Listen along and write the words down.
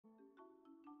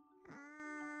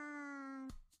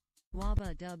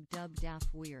Waba dub dub daph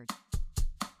weird.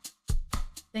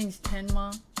 Thanks,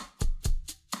 Tenma.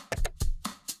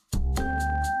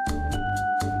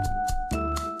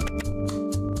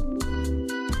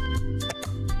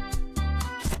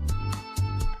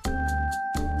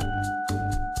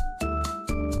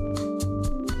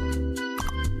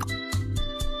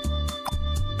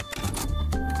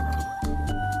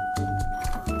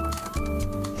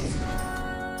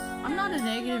 I'm not a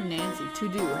negative Nancy. To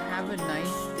do. Have a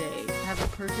nice day. Have a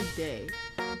perfect day.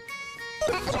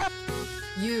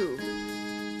 You.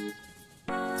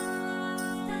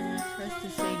 Press to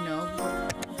say no.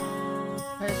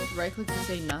 Press right click to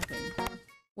say nothing.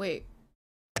 Wait.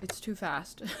 It's too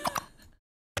fast.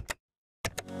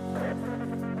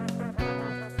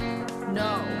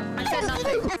 No. I said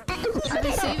nothing. I've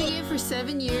been saving it for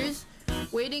 7 years,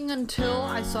 waiting until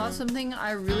I saw something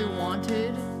I really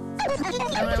wanted. And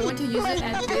when I went to use it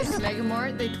at this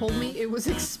Megamart, they told me it was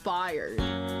expired.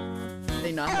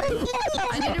 Say nothing.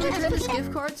 I need to return this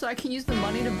gift card so I can use the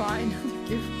money to buy another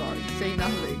gift card. Say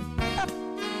nothing.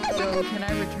 So, can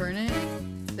I return it?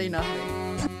 Say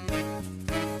nothing.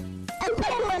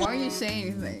 Why aren't you saying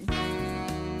anything?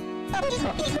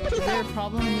 Is there a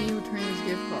problem with me returning this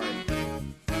gift card?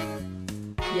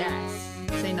 Yes.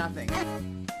 Say nothing.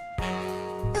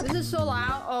 This is so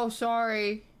loud. Oh,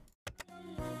 sorry.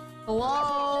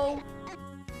 Hello?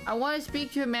 I want to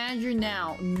speak to a manager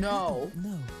now. No.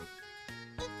 No.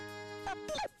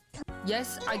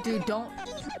 Yes, I do. Don't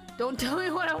tell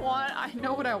me what I want. I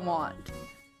know what I want.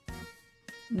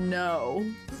 No.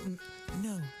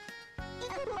 No.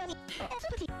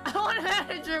 I want a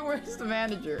manager. Where's the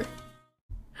manager?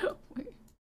 Wait.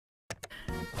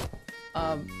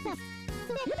 I'm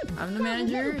the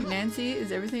manager. Nancy,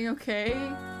 is everything okay?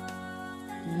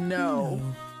 No.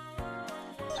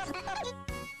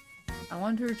 I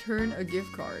want to return a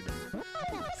gift card.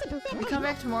 If you come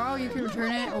back tomorrow, you can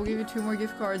return it. I'll give you 2 more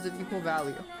gift cards of equal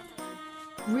value.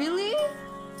 Really?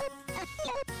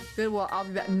 Good, well, I'll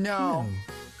be back. No.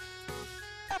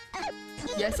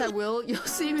 Yes, I will. You'll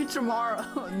see me tomorrow.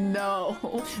 No.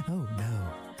 Oh no.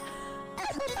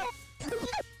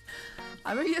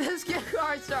 I'm gonna get this gift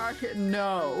card started.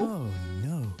 No. Oh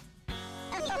no.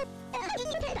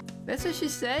 That's what she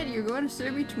said. You're going to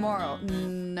serve me tomorrow.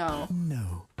 No.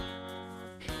 No.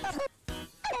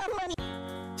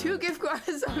 2 gift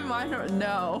cards on mine.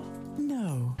 No.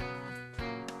 No.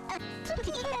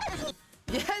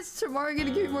 Yes, tomorrow you're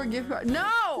gonna give me more gift cards.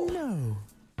 No! No.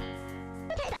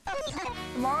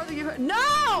 Tomorrow the gift card.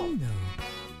 No! No.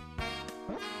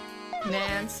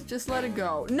 Nance, just let it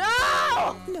go.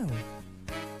 No! No.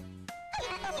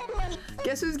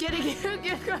 Guess who's getting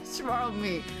gift cards tomorrow?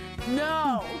 Me.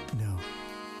 No! No.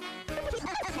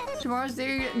 Tomorrow's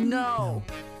day. No.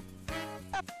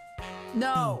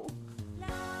 No.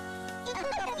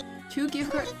 2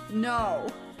 gift cards. No.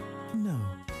 No.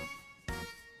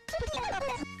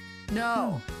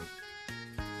 No.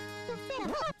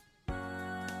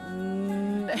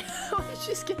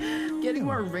 She's getting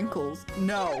more wrinkles.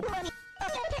 No.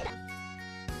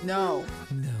 No.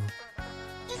 No.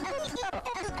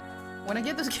 When I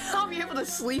get this, I'll be able to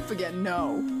sleep again.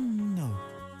 No. No.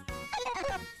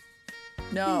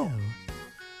 No.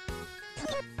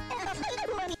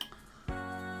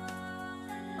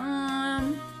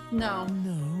 No. No.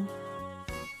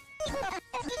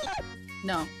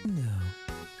 No.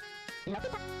 No.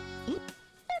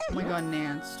 Oh my god,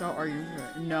 Nance, stop arguing with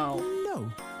her. No.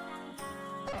 No.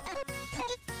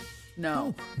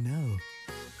 No. No.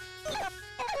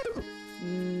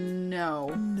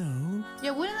 No. No.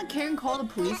 Yeah, wouldn't the Karen call the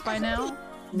police by now?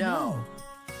 No.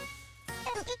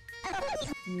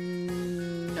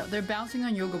 No. They're bouncing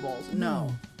on yoga balls.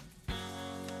 No.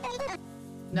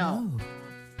 No.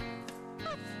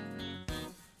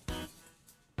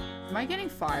 Am I getting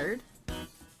fired?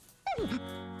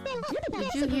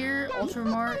 Did you hear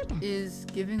Ultramart is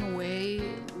giving away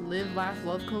Live, Laugh,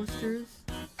 Love coasters?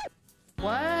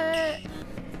 What? I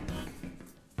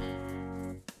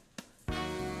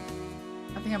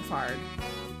think I'm fired.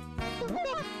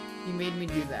 You made me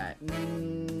do that.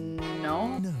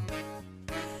 No? No.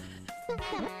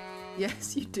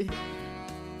 Yes, you did.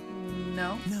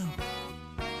 No? No.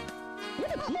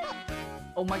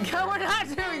 Oh my god, we're not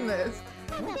doing this!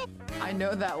 I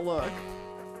know that look.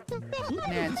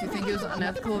 Nance, you think it was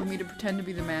unethical of me to pretend to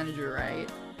be the manager, right?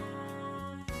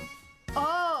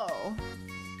 Oh!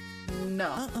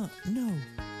 No. No.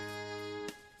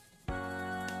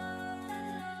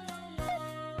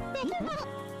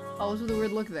 Oh, what's with the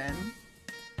weird look then?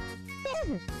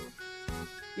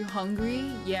 You hungry?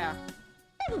 Yeah.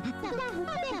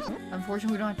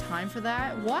 Unfortunately, we don't have time for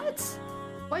that. What?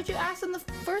 Why'd you ask in the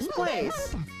first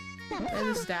place?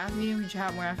 There's a staff meeting, we should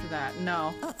have more after that.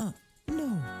 No.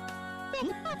 No.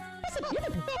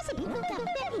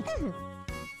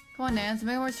 Come on, Nance,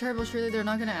 Megamor's terrible, surely they're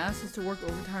not gonna ask us to work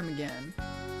overtime again.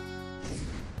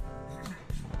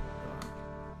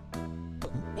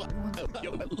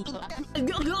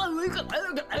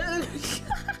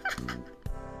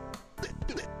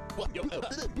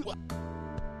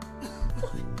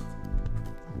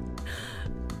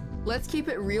 Let's keep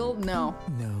it real. No.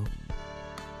 No.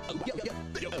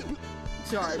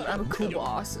 Sorry, but I'm a cool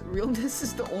boss. Realness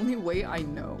is the only way I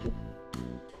know.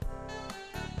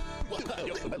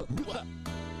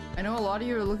 I know a lot of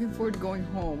you are looking forward to going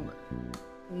home.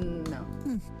 No.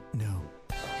 No.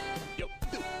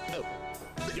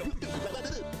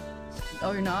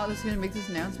 Oh, you're not? That's gonna make this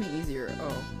announcement easier.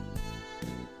 Oh.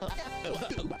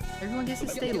 Everyone gets to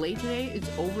stay late today? It's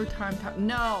overtime time.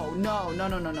 No, no, no,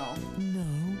 no, no, no. No.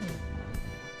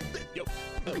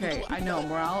 Okay, I know,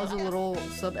 morale is a little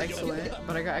sub-excellent,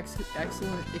 but I got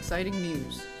excellent, exciting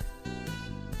news.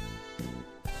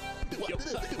 You know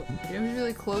who's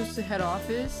really close to head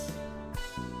office?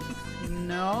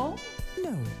 No?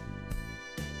 No.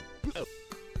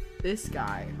 This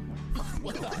guy.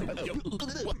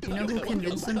 You know who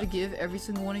convinced them to give every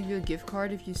single one of you a gift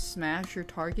card if you smash your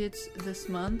targets this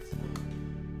month?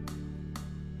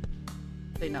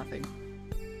 Say nothing.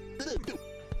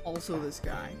 Also this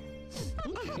guy.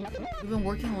 We've been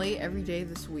working late every day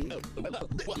this week.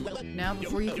 Now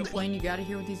before you complain, you gotta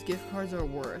hear what these gift cards are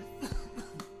worth.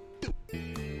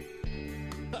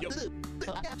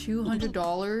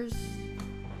 $200?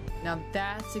 Now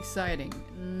that's exciting.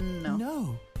 No.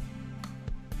 No.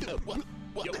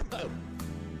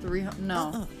 300?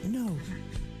 No. No.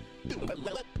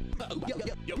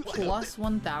 Plus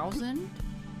 1,000?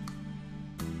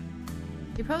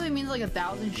 It probably means like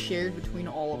 1,000 shared between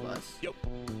all of us.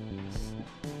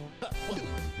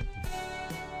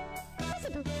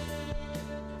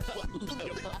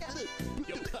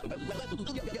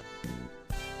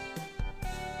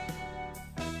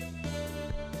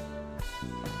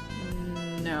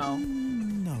 No.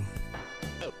 No.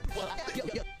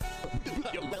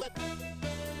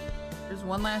 There's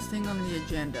one last thing on the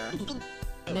agenda.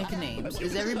 Nicknames.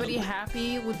 Is everybody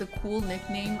happy with the cool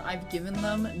nickname I've given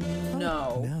them?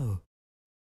 No. No.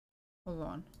 Hold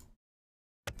on.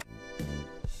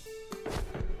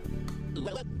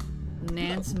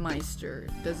 Nance Meister.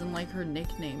 Doesn't like her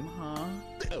nickname, huh?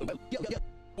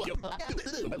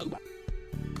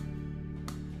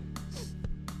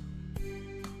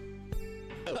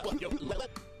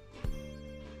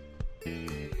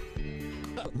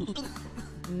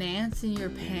 Nance in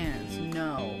your pants.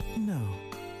 No. No.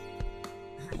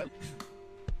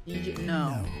 DJ,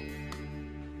 no.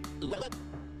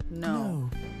 No.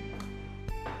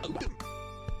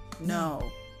 No.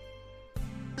 No.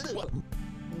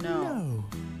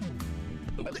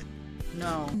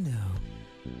 No. No.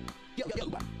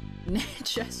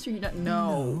 Chester, you don't.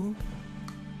 No.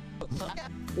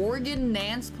 Oregon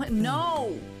Nance plant.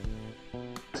 No.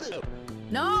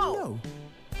 No.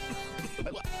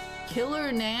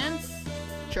 Killer Nance?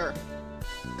 Sure.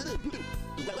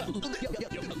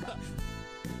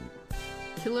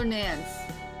 Killer Nance.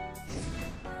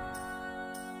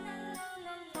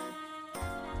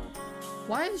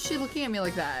 Why is she looking at me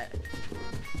like that?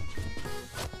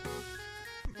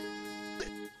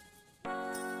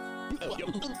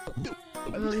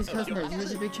 Look at these customers.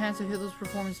 Here's a big chance to hit those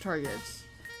performance targets.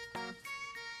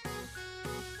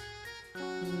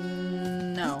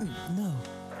 No. No.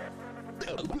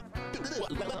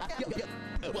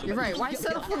 You're right. Why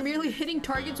settle for merely hitting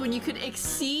targets when you could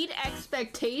exceed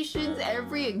expectations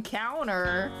every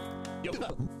encounter? You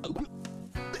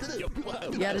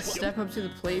gotta step up to the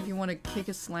plate if you want to kick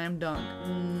a slam dunk.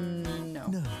 No.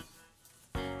 No.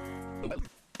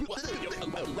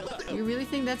 You really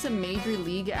think that's a major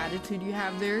league attitude you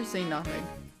have there? Say nothing.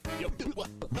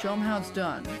 Show them how it's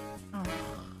done. Oh.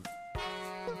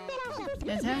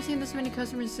 Guys, haven't seen this many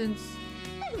customers since...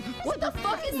 What the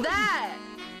fuck is that?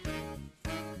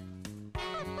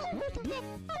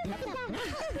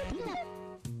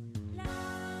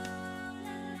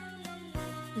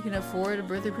 We can afford a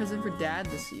birthday present for Dad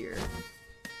this year.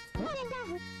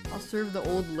 I'll serve the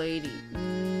old lady.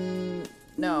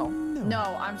 No.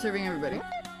 No, I'm serving everybody.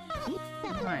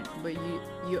 Fine, but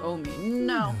you owe me.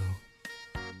 No.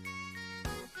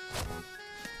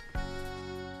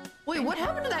 Wait, what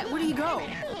happened to that? Where did he go?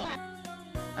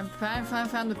 I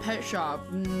found the pet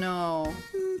shop. No.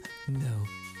 No.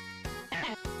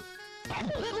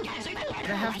 Did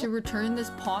I have to return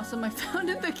this possum I found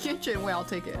in the kitchen? Well, I'll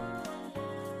take it.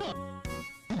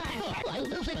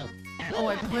 Oh,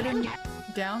 I put him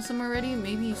down some already?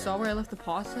 Maybe you saw where I left the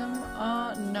possum?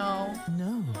 No.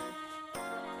 No.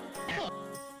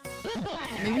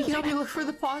 Maybe you can help me look for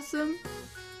the possum?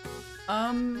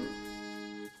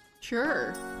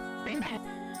 Sure.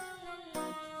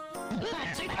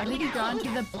 I think he got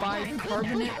into the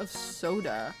bicarbonate of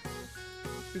soda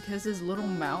because his little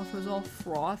mouth was all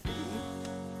frothy.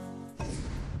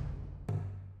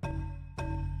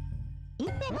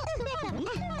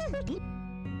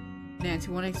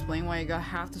 Nancy, want to explain why you got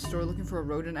half the store looking for a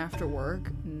rodent after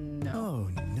work? No. Oh,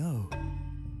 no.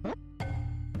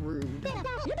 Rude.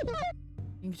 You can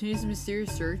continue this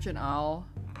mysterious search and I'll...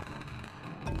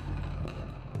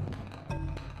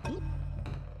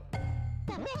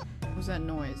 What was that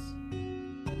noise?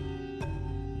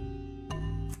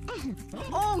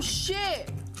 Oh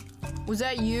shit! Was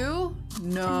that you?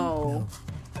 No.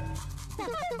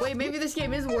 Wait, maybe this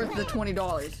game is worth the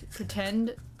 $20.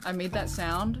 Pretend I made that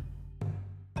sound.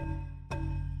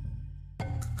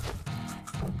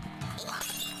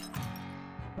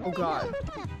 Oh god.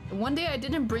 One day I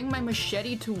didn't bring my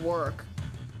machete to work.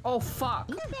 Oh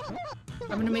fuck.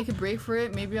 I'm gonna make a break for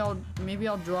it. Maybe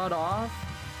I'll draw it off.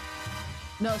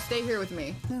 No, stay here with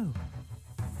me. No.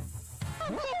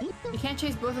 You can't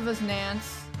chase both of us,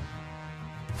 Nance.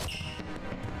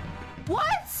 What?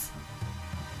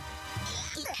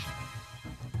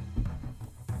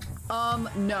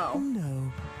 No.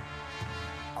 No.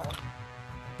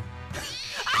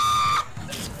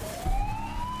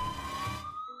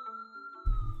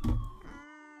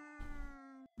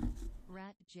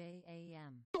 Rat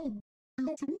J-A-M.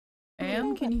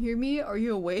 Am, can you hear me? Are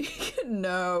you awake?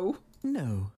 No.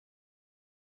 No.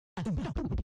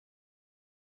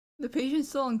 The patient's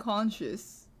still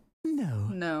unconscious. No.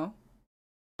 No.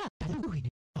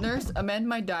 Nurse, amend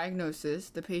my diagnosis.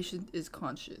 The patient is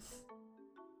conscious.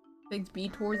 Thanks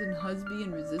Beators and Husby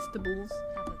and Resistables.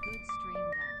 Have a good stream,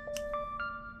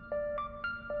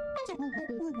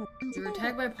 Daph. You were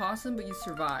attacked by a possum, but you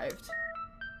survived.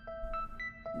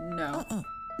 No.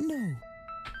 No.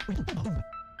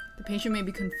 The patient may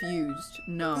be confused.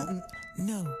 No.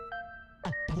 No.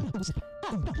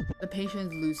 The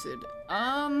patient is lucid.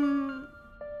 No.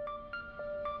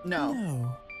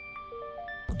 No.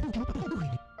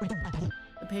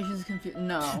 The patient is confused.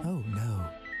 No. Oh, no.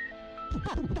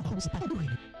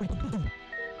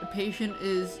 The patient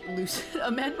is lucid.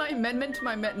 Amend my amendment to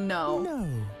my no. No.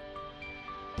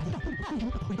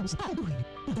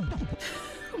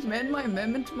 Amend my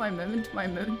amendment to my amendment to my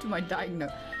amendment to my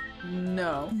diagnose.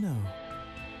 No. No.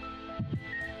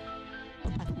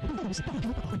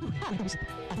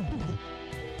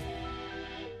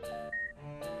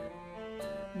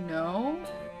 No.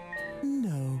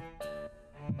 No.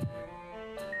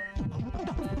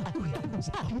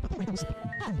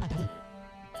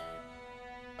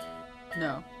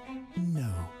 No.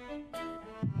 No.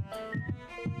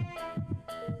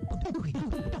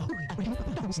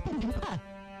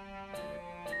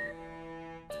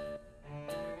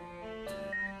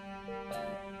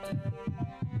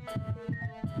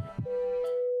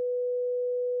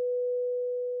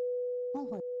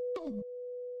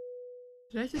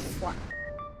 Did I just fly?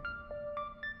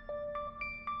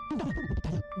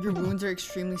 Your wounds are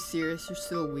extremely serious. You're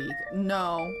still weak.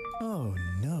 No. Oh,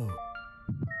 no.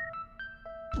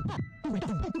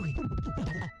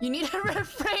 You need to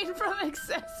refrain from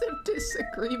excessive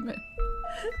disagreement.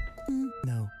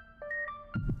 No.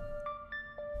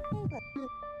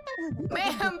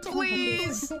 Ma'am,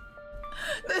 please!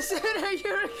 The sooner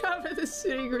you recover, the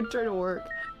sooner you return to work.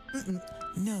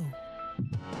 No.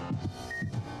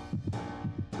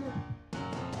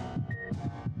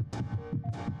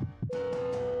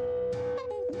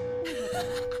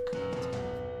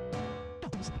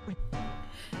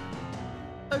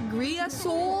 Agree,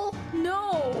 asshole?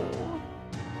 No!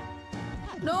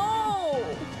 No!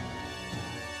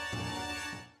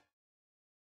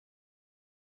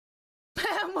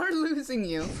 Ma'am, we're losing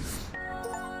you.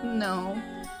 No.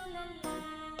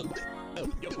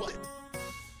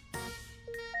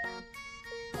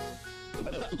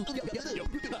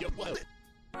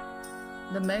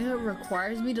 The mega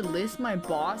requires me to list my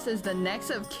boss as the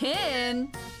next of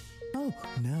kin. Oh,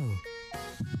 no.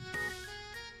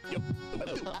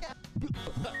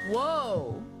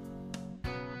 Whoa.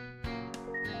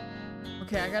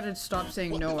 Okay, I gotta stop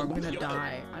saying no or I'm gonna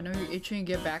die. I know you're itching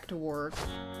to get back to work.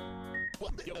 So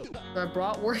I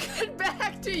brought work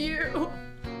back to you.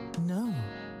 No.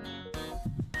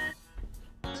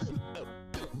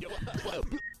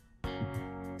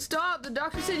 Stop! The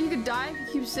doctor said you could die if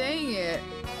you keep saying it.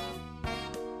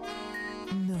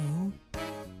 No.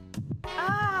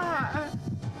 Ah!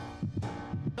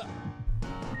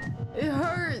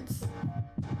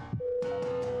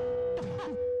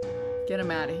 Get him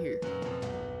out of here.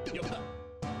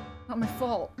 Not my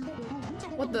fault.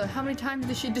 What the? How many times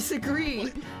did she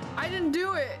disagree? I didn't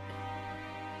do it!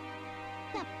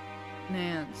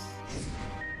 Nance.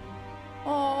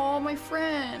 Oh, my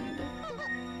friend.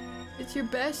 It's your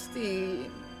bestie.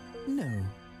 No.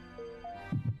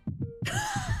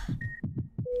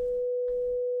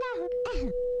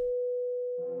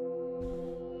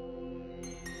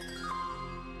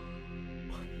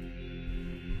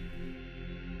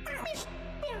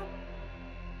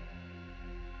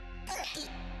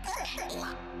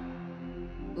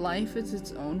 Life is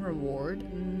its own reward?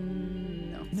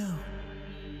 No. No.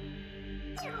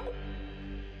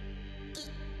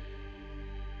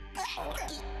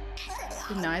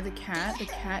 Deny the cat. The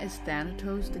cat is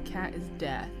Thanatos. The cat is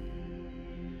death.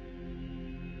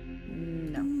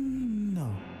 No.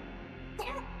 No.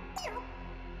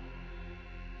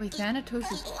 Wait,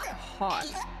 Thanatos is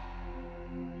hot.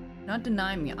 Not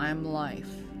deny me, I am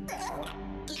life.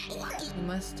 You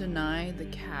must deny the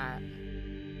cat.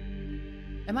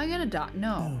 Am I gonna die?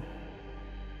 No.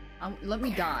 Let me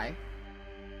die.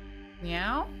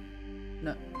 Meow?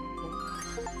 No.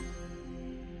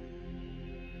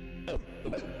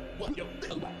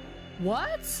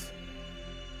 What?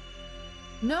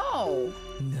 No.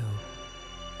 No.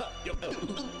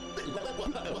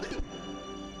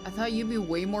 I thought you'd be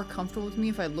way more comfortable with me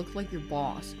if I looked like your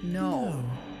boss. No.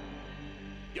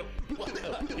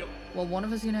 Well, one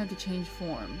of us is gonna have to change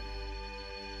form.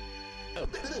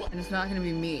 And it's not gonna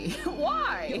be me.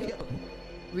 Why?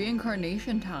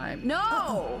 Reincarnation time.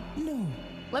 No! No.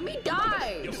 Let me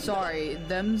die! Sorry,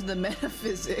 them's the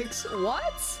metaphysics.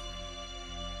 What?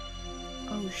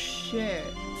 Oh shit.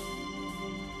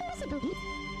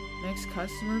 Next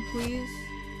customer, please.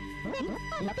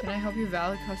 Can I help you,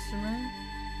 valid customer?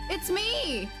 It's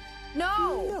me!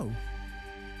 No! No.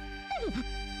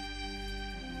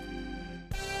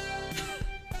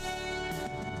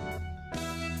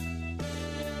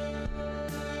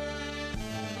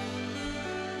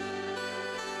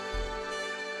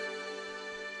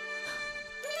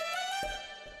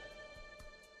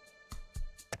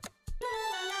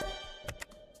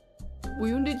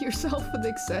 Wounded yourself with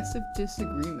excessive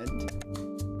disagreement.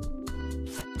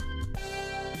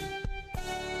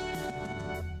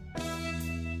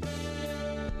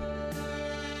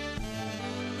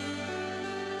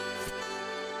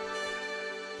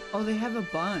 Oh, they have a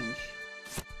bunch.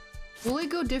 Will it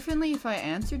go differently if I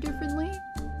answer differently?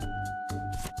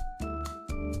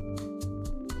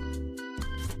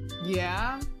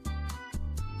 Yeah?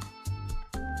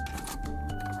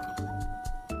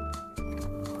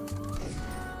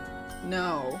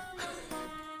 No.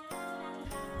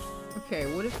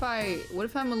 Okay, what if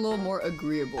I'm a little more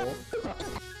agreeable?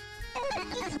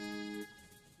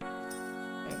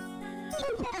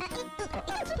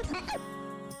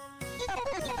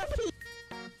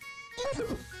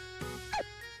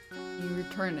 You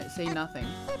return it, say nothing.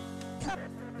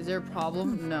 Is there a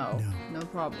problem? No. No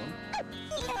problem.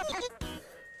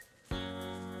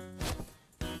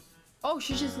 Oh,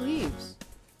 she just leaves.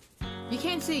 You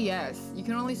can't say yes. You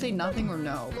can only say nothing or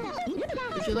no.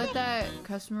 Would you let that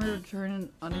customer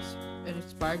return an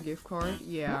expired gift card?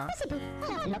 Yeah.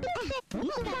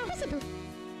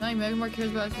 Not Megamart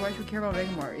cares about us. Why should we care about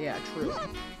Megamart? Yeah, true.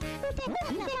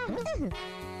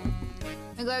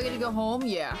 I'm glad I get to go home?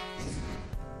 Yeah.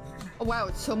 Oh wow,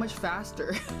 it's so much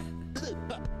faster.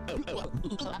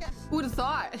 Who would have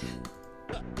thought?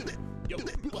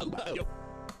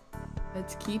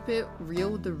 Let's keep it real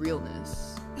with the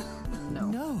realness. No.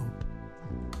 No.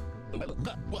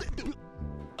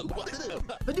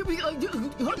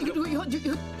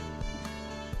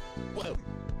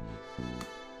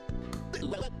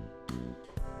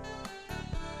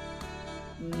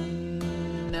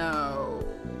 No.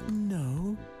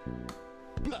 No.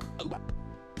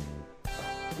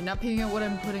 You're not picking up what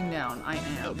I'm putting down. I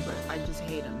am, but I just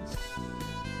hate him.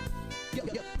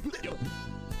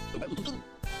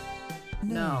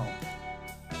 No.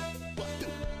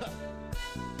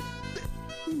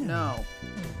 No.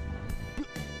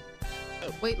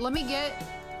 Wait, let me get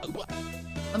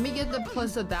the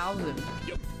plus 1,000.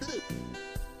 You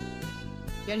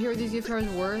gotta hear what these gift cards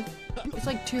worth? It's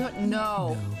like 200.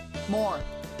 No. More.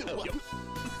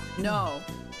 No.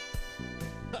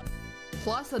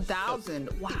 Plus 1,000.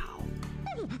 Wow.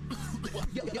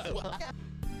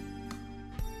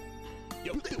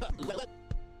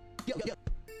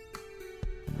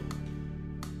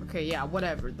 Okay, yeah,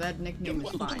 whatever. That nickname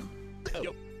is fine.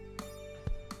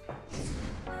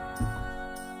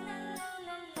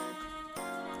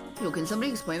 Yo, can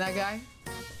somebody explain that guy?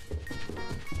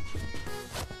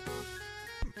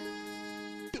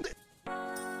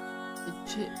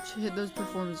 to hit those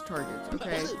performance targets.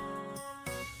 Okay.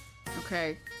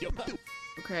 Okay.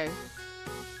 Okay.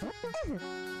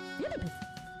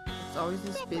 It's always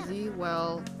this busy.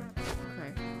 Well,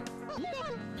 okay.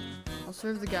 I'll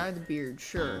serve the guy with the beard.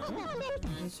 Sure.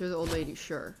 I'll serve the old lady.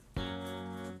 Sure.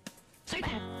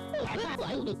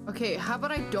 Okay, how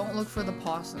about I don't look for the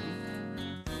possum?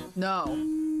 No.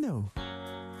 No.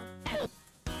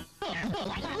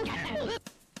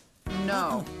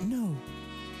 No. No. No.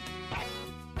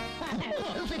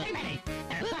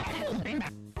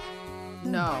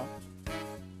 No.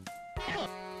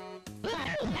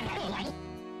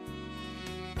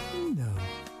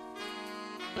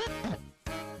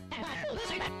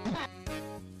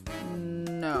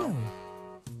 No.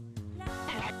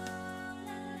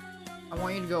 I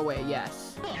want you to go away,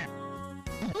 yes.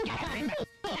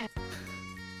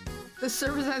 The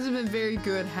service hasn't been very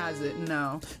good, has it?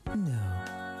 No. No.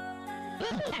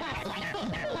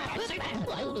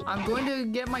 I'm going to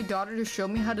get my daughter to show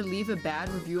me how to leave a bad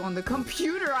review on the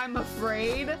computer, I'm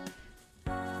afraid.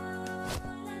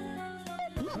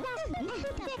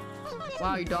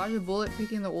 Wow, you dodged a bullet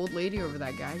picking the old lady over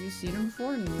that guy. Have you seen him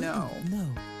before? No. No.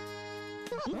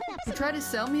 He tried to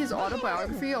sell me his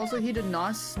autobiography, also he did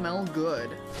not smell good.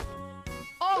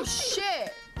 Oh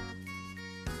shit!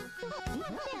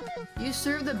 You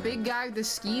served the big guy with the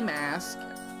ski mask.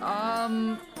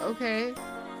 Okay.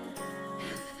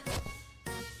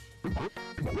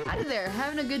 Out of there,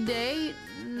 having a good day?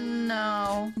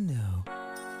 No. No.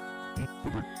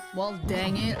 Well,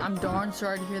 dang it, I'm darn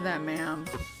sorry to hear that, ma'am.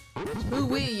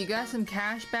 Ooh-wee, you got some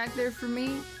cash back there for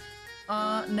me?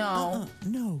 No.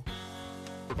 No.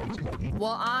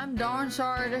 Well, I'm darn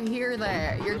sorry to hear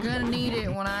that. You're gonna need it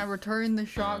when I return the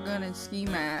shotgun and ski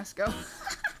mask. Oh.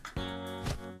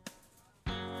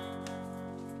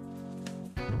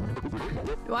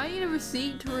 Do I need a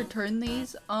receipt to return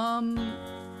these?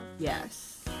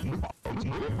 Yes.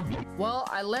 Well,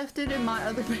 I left it in my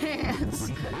other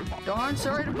pants. Darn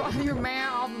sorry to bother your man.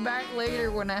 I'll be back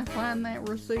later when I find that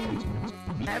receipt.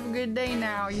 Have a good day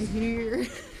now, you hear?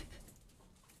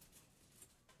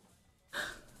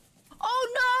 Oh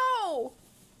no!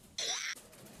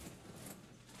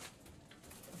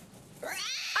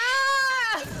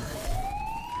 Ah!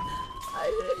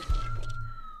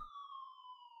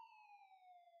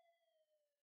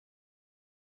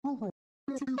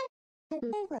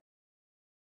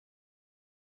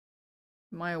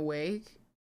 Am I awake?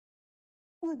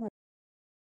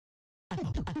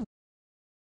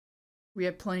 We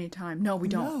have plenty of time. No, we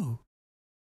don't. No.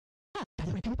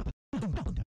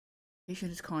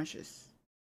 Patient is conscious.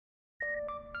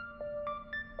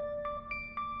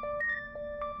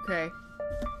 Okay.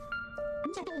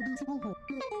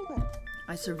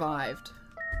 I survived.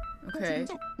 Okay.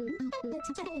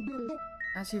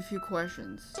 Ask you a few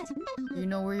questions. Do you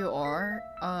know where you are?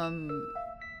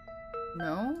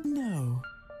 No? No.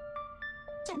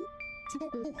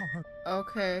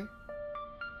 Okay.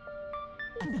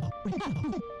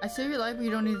 I saved your life, but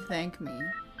you don't need to thank me.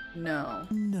 No.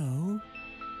 No.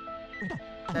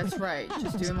 That's right,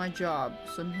 just doing my job.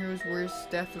 Some heroes wear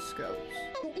stethoscopes.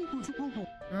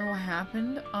 Remember what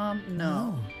happened?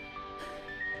 No.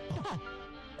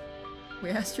 We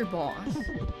asked your boss.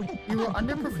 You were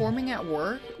underperforming at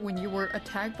work when you were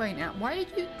attacked by an ant. Why did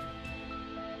you...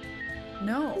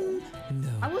 No. No.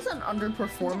 I wasn't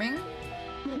underperforming.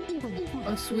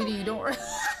 Oh, sweetie, you don't...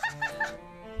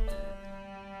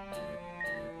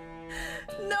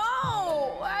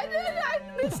 No! I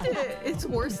missed it. It's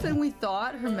worse than we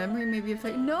thought. Her memory may be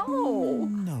affected. No!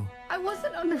 No. I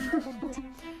wasn't underperforming.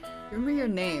 Remember your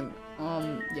name.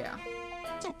 Yeah.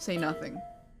 Say nothing.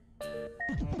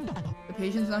 The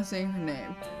patient's not saying her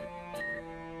name.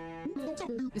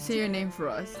 Just say your name for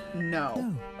us. No.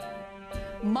 No.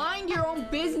 Mind your own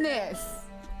business!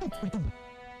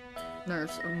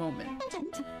 Nurse, a moment.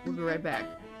 We'll be right back.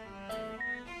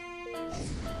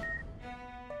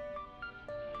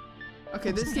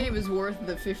 Okay, this game is worth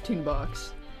the 15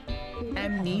 bucks.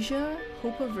 Amnesia?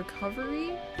 Hope of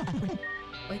recovery?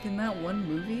 Like in that one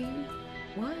movie?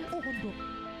 What?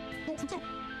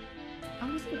 I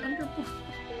wasn't under...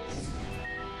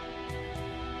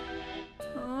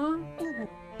 Huh?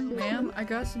 Ma'am, I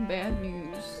got some bad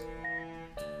news.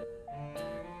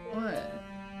 What?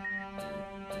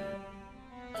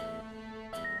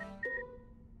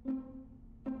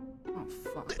 Oh,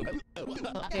 fuck.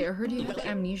 Hey, I heard you have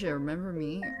amnesia, remember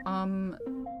me?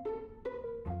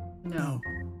 No.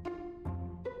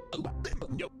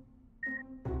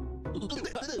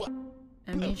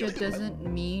 Amnesia doesn't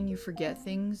mean you forget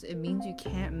things, it means you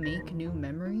can't make new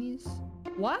memories?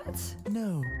 What?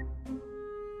 No.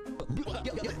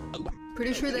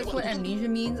 Pretty sure that's what amnesia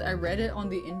means. I read it on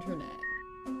the internet.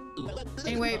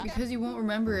 Anyway, because you won't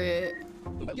remember it,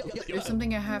 there's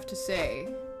something I have to say.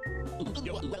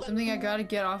 Something I gotta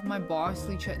get off my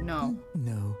bossly chest. No.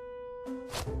 No.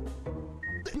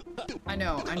 I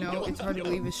know, it's hard to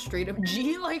believe a straight up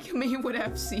G like me would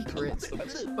have secrets.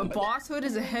 But bosshood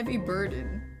is a heavy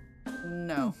burden.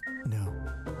 No. No.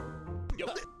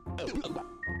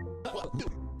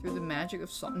 Through the magic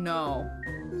of song. No.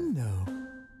 No.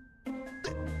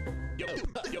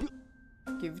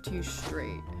 Give it to you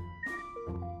straight.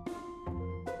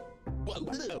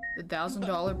 The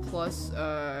 $1,000 plus,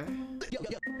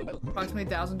 approximately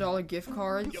 $1,000 gift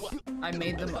cards. I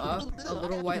made them up, a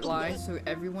little white lie, so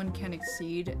everyone can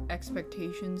exceed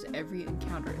expectations every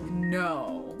encounter.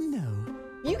 No. No.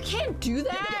 You can't do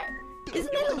that?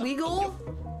 Isn't that illegal?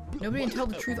 Nobody can tell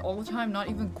the truth all the time, not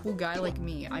even a cool guy like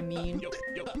me. I mean,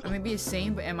 I may be a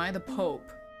saint, but am I the Pope?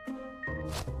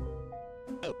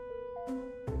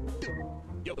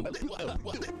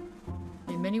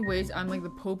 In many ways, I'm like the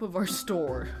Pope of our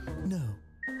store. No.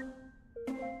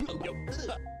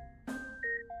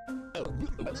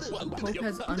 The Pope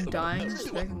has undying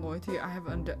respect and loyalty. I have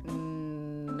no.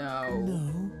 No.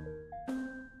 No.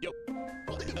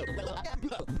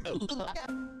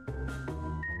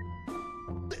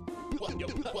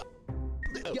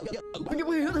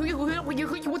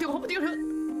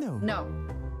 No.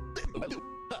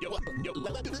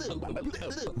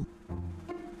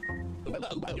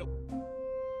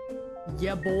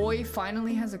 Yeah, boy,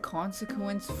 finally has a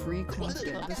consequence-free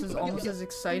constant. This is almost as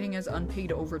exciting as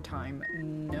unpaid overtime.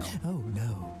 No. Oh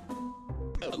no.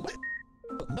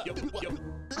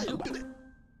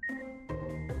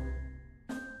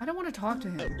 I don't want to talk to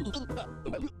him.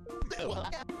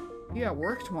 You at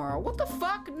work tomorrow. What the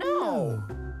fuck? No!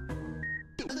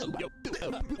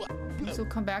 You still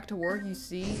come back to work, you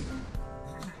see?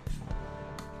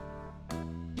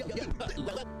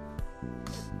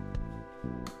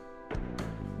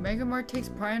 Megamart takes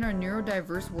pride in our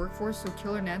neurodiverse workforce, so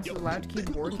Killer Nance is allowed to keep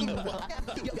working with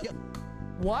it.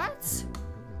 What?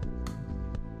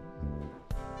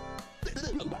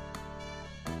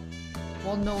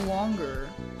 Well, no longer.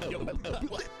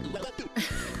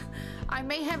 I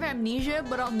may have amnesia,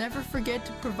 but I'll never forget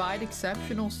to provide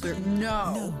exceptional service.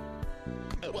 No.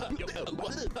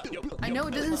 I know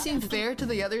it doesn't seem fair to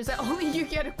the others that only you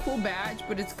get a cool badge,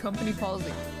 but it's company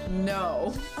policy.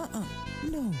 No.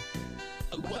 No.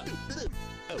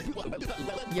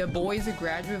 Yeah, boy is a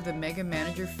graduate of the Mega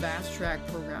Manager Fast Track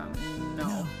program.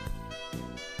 No.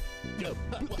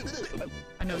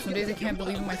 I know, some days I can't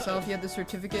believe it myself, yet the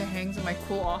certificate hangs in my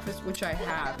cool office, which I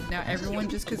have. Now everyone,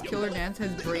 just because Killer Nance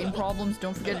has brain problems,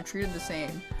 don't forget to treat it the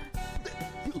same.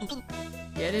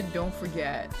 Get it? Don't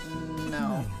forget.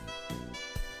 No.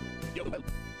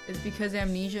 It's because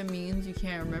amnesia means you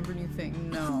can't remember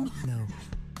anything. No. No.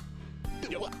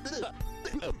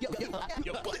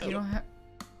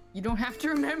 You don't have to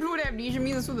remember what amnesia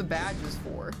means. That's what the badge is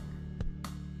for.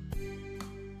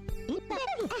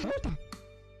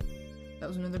 That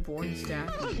was another boring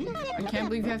statue. I can't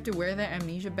believe you have to wear that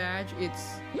amnesia badge.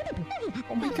 It's...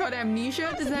 Oh my god,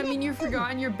 amnesia? Does that mean you've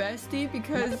forgotten your bestie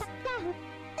because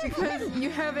you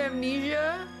have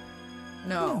amnesia?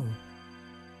 No.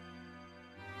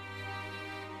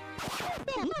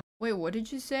 Wait, what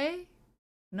did you say?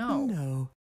 No. No.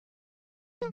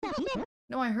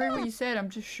 No, I heard what you said. I'm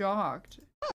just shocked.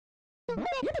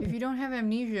 If you don't have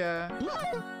amnesia,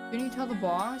 didn't you tell the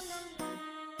boss?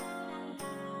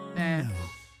 Nah. No.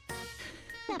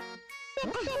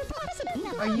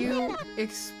 Are you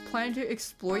planning to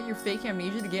exploit your fake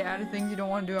amnesia to get out of things you don't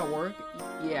want to do at work?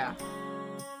 Yeah.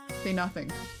 Say nothing.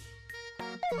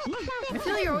 I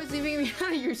feel like you're always leaving me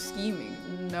out of your scheming.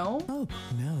 No? Oh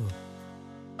no.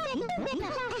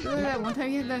 Remember that one time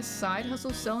you had that side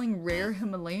hustle selling rare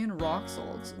Himalayan rock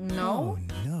salts? No? Oh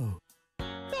no.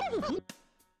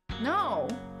 No.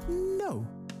 No.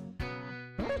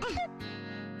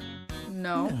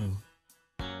 No. No.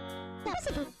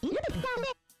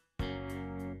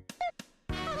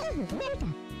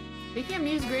 Making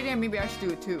amnesia is great and maybe I should do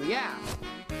it too. Yeah.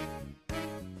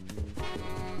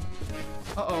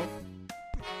 Uh-oh.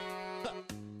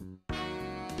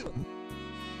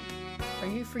 Are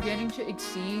you forgetting to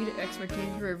exceed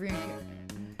expectations for every encounter?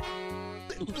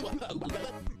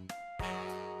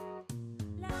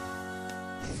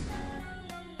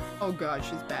 Oh god,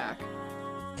 she's back.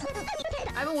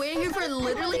 I've been waiting here for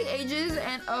literally ages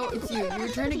and oh, it's you. You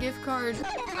returned a gift card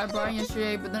I brought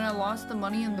yesterday, but then I lost the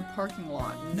money in the parking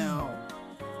lot. No.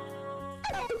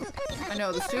 I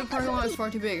know, the stupid parking lot is far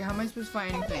too big. How am I supposed to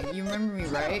find anything? You remember me,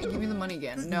 right? Give me the money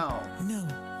again. No. No.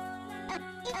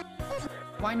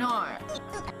 Why not?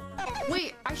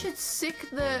 Wait, I should sick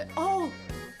the... Oh!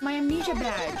 My amnesia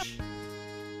badge.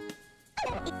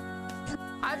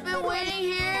 I've been waiting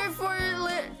here for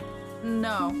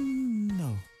No.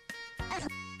 No.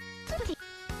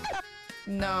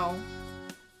 No.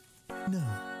 No.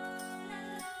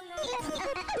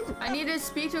 I need to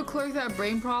speak to a clerk that have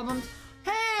brain problems.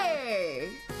 Hey!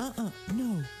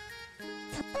 No.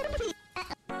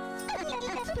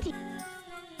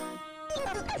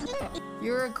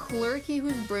 You're a clerky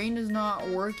whose brain is not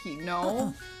working.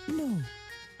 No. No.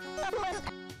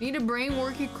 Need a brain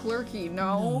worky clerky.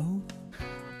 No.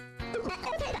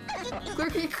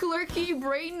 Clerky clerky,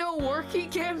 brain no worky,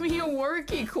 get me a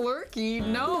worky clerky.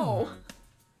 No.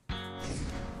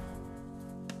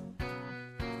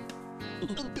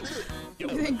 You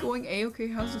think going A-okay?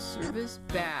 How's the service?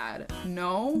 Bad.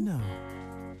 No. No.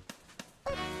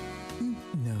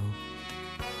 No.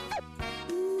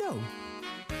 No.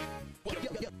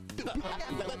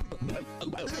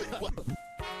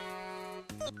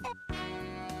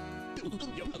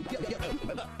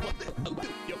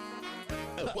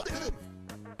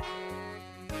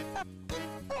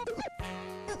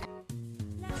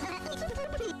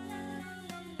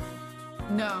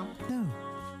 No. No.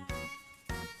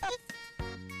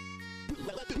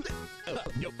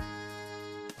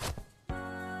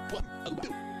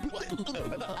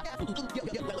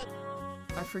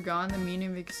 I've forgotten the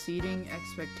meaning of exceeding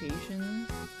expectations.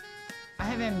 I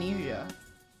have amnesia.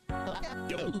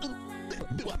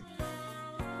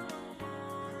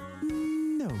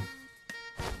 No.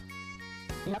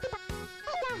 I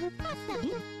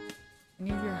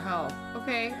need your help.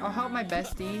 Okay, I'll help my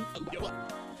bestie.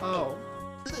 Oh.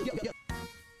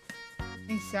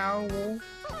 Hey, Sour Wolf.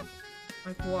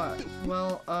 Like what?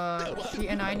 Well, she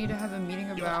and I need to have a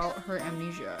meeting about her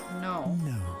amnesia. No.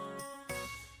 No.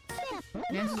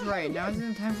 Nancy's right. Now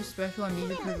isn't the time for special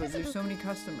amnesia privilege. There's so many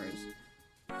customers.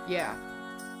 Yeah.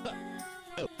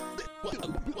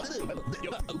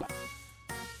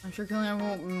 I'm sure Killian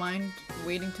won't mind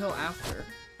waiting till after.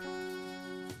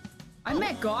 I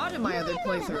met God in my other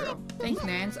playthrough. Thanks,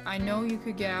 Nance. I know you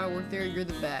could get out of work there. You're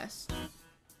the best.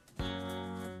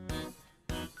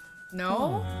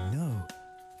 No? Oh, no.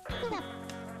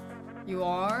 You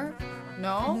are?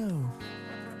 No? No.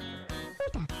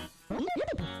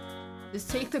 Just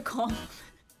take the compliment.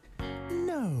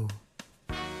 No.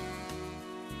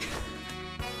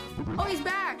 Oh, he's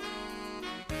back!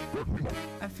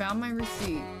 I found my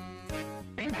receipt.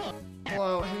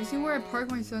 Whoa, have you seen where I parked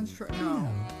my son's truck? No.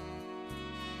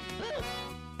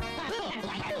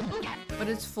 But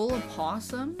it's full of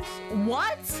possums?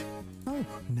 What? Oh,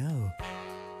 no.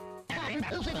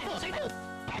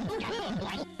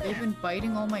 They've been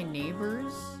biting all my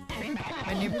neighbors?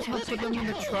 My neighbors helped put them in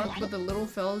the truck, but the little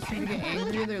fellas seem to get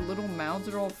angry. Their little mouths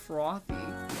are all frothy.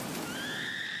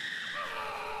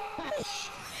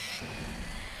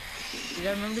 Did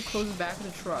I remember to close the back of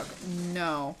the truck?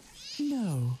 No.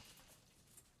 No.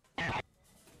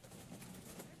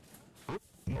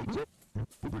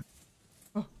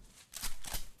 Oh.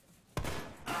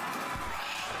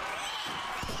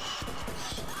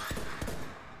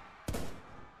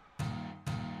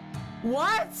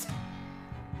 What?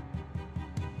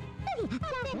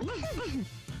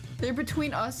 They're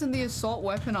between us and the assault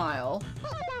weapon aisle.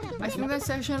 I think that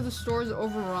section of the store is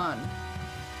overrun.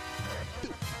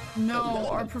 No,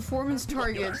 our performance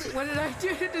targets. What did I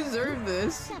do to deserve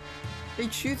this? They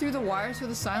chew through the wires for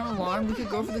the silent alarm. We could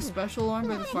go for the special alarm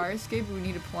by the fire escape, but we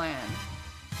need a plan.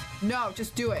 No,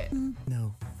 just do it.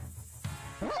 No.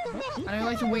 I don't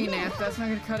like to wait, Nance. That's not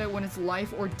gonna cut it when it's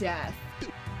life or death.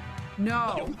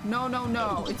 No, no, no,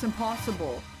 no. It's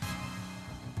impossible.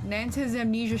 Nance has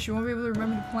amnesia. She won't be able to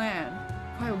remember the plan.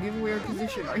 Kyle, give away her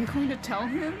position. Are you going to tell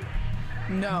him?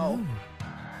 No.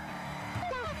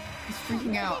 He's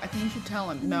freaking out. I think you should tell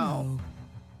him. No.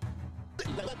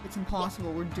 It's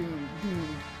impossible. We're doomed.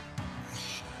 Doomed.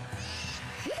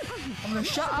 I'm gonna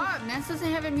shut up. Nance doesn't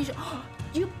have amnesia.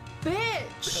 You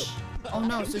bitch! Oh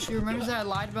no, so she remembers that I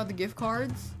lied about the gift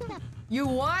cards? You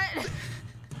what?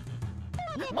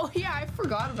 Oh yeah, I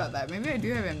forgot about that. Maybe I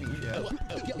do have amnesia.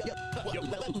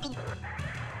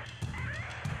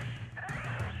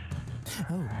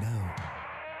 Oh, no.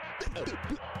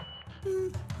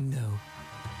 No.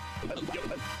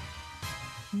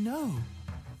 No.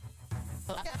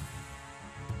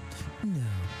 No.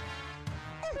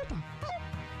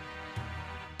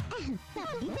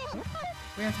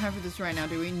 We have time for this right now,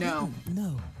 do we? No.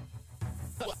 No.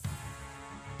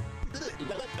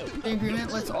 The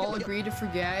agreement, let's all agree to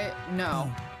forget.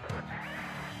 No.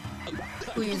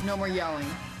 Please, no more yelling.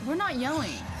 We're not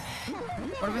yelling.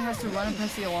 What if it has to run and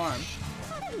press the alarm?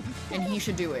 And he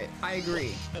should do it. I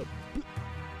agree.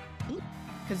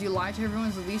 Because you lied to everyone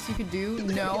is the least you could do?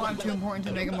 No, I'm too important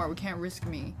to Mega Mart. We can't risk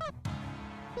me.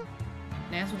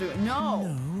 Nance will do it. No!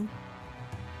 No.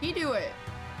 He do it.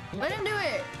 Let him do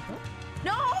it.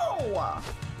 No!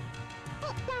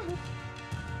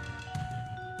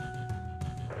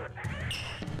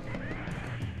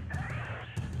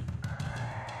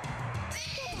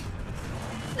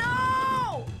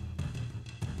 No!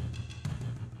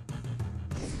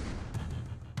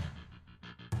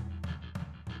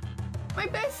 My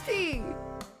bestie!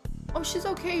 Oh, she's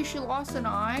okay. She lost an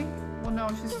eye? Well, no,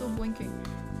 she's still blinking.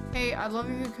 Hey, I'd love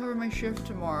if you could cover my shift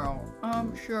tomorrow.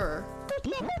 Sure.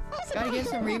 Gotta get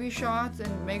some rabies shots,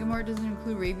 and Mega Mart doesn't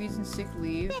include rabies and sick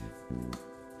leave.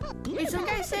 Hey, some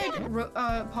guy said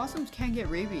possums can't get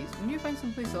rabies. We need to find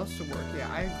someplace else to work.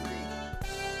 Yeah, I agree.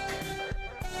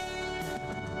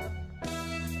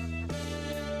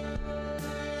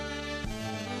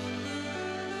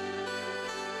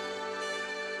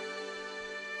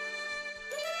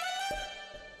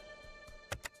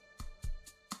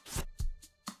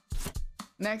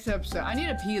 Next episode. I need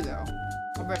a pee though.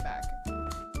 I'll be right back.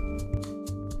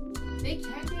 They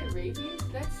can't get rabies?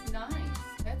 That's nice.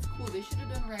 That's cool. They should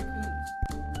have done raccoons.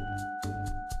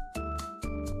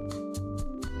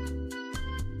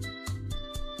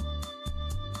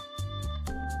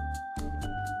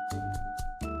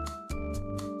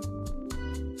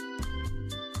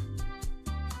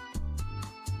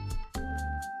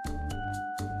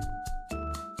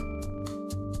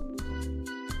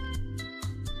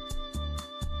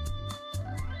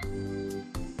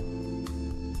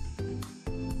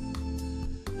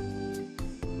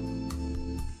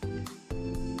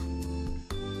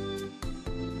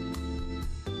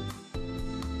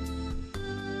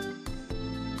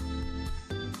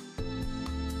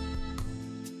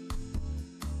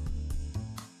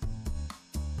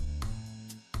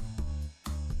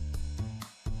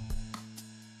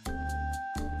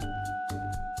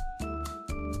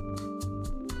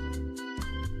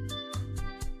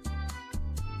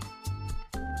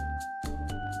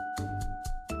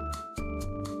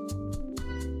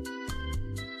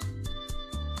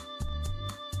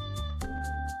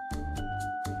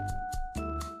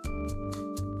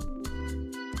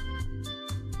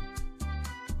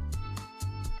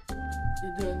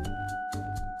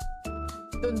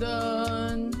 Dun dun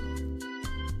dun.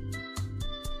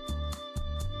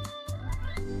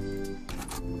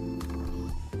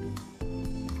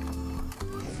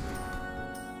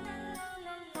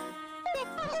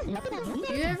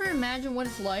 Do you ever imagine what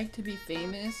it's like to be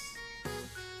famous?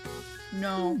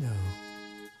 No. No.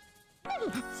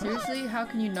 Seriously, how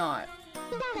can you not?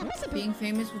 Being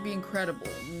famous would be incredible.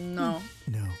 No.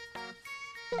 No.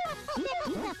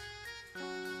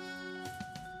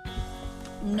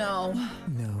 No.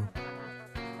 No.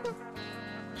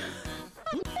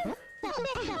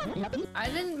 I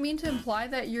didn't mean to imply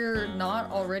that you're not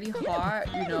already hot,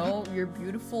 you know, you're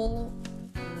beautiful.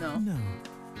 No. No.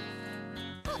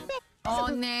 Oh,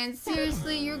 Nan,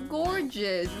 seriously, you're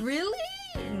gorgeous. Really?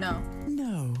 No.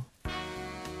 No.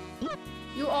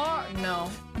 You are? No.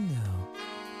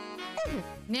 No.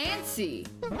 Nancy,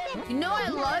 you know I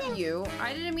love you.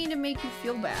 I didn't mean to make you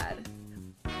feel bad.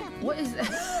 What is that?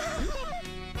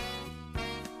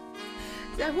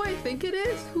 Is that who I think it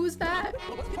is? Who's that?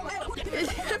 Is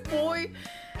it boy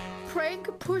prank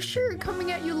pusher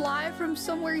coming at you live from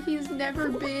somewhere he's never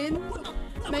been?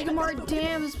 Mega Mart,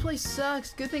 damn, this place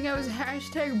sucks. Good thing I was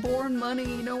hashtag born money,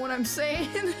 you know what I'm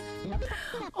saying?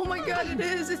 Oh my god, it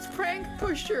is. It's prank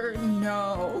pusher.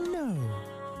 No. No.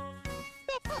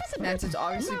 Nance, it's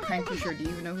obviously prank pusher. Do you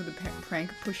even know who the prank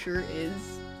pusher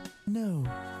is? No.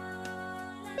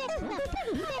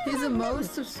 He's the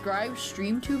most subscribed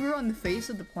stream tuber on the face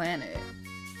of the planet.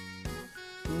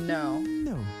 No.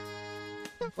 No.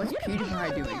 What's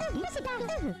PewDiePie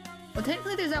doing? Well,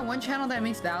 technically there's that one channel that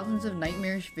makes thousands of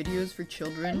nightmarish videos for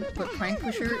children, but Prank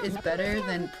Pusher is better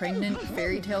than pregnant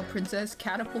fairy tale princess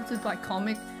catapulted by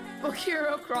comic book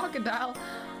hero crocodile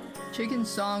chicken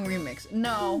song remix.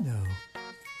 No. No.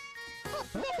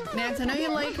 Nance, I know you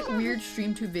like weird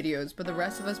StreamTube videos, but the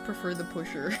rest of us prefer the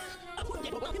pusher.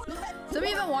 Some of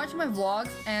you have been watching my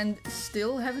vlogs and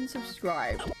still haven't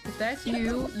subscribed. If that's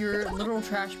you, you're a literal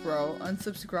trash bro.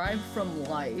 Unsubscribe from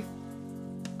life.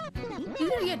 He's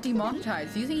gonna get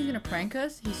demonetized. Do you think he's gonna prank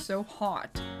us? He's so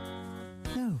hot.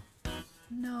 No.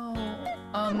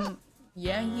 No.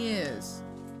 Yeah, he is.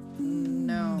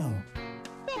 No.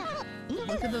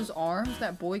 Look at those arms.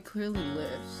 That boy clearly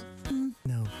lives.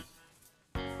 No.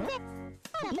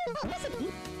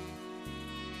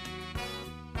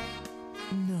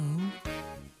 No.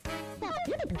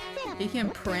 He can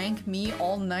prank me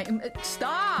all night.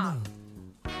 Stop!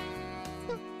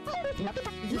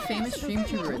 He's a famous stream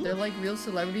tuber. They're like real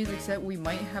celebrities, except we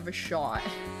might have a shot.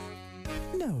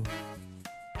 No.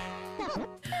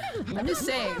 I'm just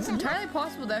saying, it's entirely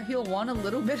possible that he'll want a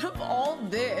little bit of all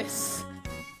this.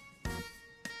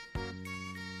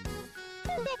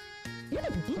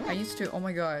 I used to. Oh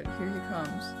my god, here he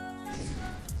comes.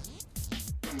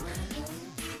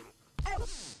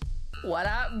 What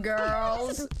up,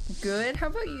 girls? Good, how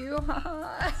about you?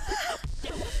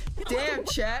 Damn,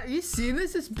 chat, you see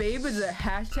this? This babe is a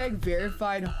hashtag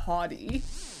verified hottie.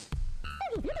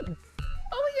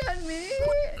 Oh my god, me?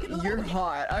 You're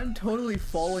hot. I'm totally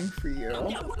falling for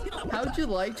you. How'd you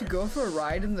like to go for a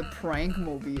ride in the prank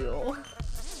mobile?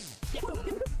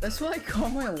 That's what I call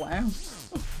my lamp.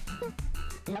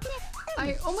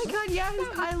 Oh my god, yes,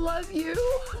 I love you.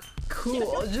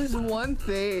 Cool, just one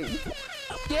thing.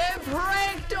 Get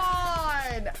pranked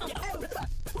on!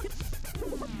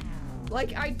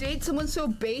 Like, I date someone so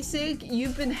basic,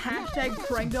 you've been hashtag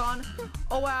pranked on.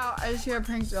 Oh wow, I just got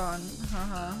pranked on.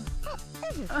 Haha.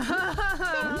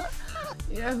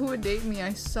 Yeah, who would date me?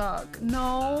 I suck.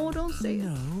 No, don't say it.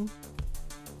 No.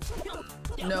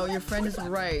 No, your friend is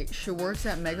right. She works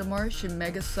at Mega Mart. She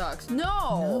mega sucks.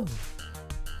 No!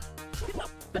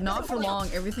 But not for long.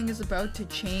 Everything is about to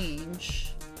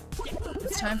change.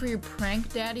 It's time for your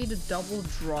prank daddy to double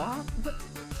drop?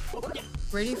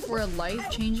 Ready for a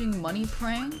life-changing money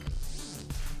prank?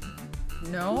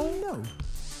 No? No.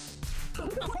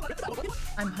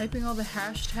 I'm hyping all the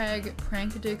hashtag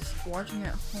prank addicts watching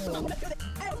at home.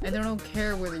 And they don't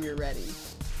care whether you're ready.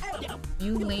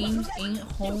 You lames ain't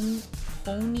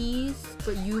honies,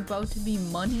 but you about to be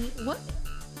money? What?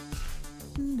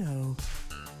 No.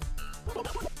 I'm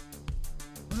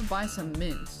gonna buy some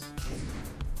mints.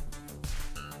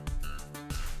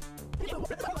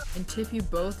 And tip you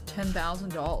both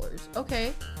 $10,000.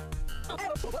 Okay.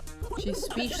 She's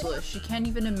speechless. She can't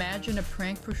even imagine a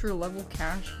prank pusher level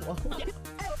cash flow.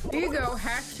 Here you go.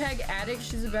 Hashtag addict.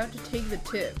 She's about to take the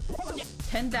tip.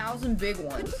 10,000 big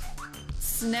ones.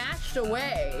 Snatched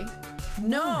away.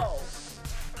 No.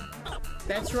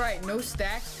 That's right. No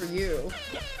stacks for you.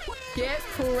 Get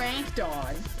pranked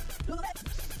on.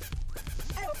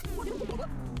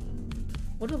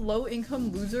 What a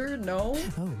low-income loser. No.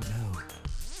 Oh no.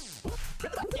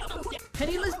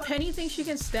 Penniless Penny thinks she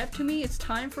can step to me. It's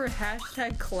time for a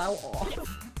hashtag clout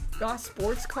off. Got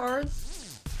sports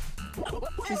cars?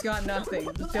 She's got nothing.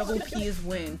 Double P is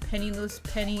win. Penniless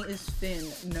Penny is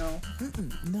thin. No.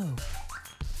 No.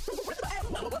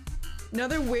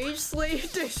 Another wage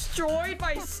slave destroyed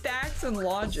by stacks and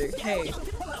logic. Hey.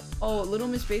 Oh, Little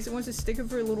Miss Basic wants to stick up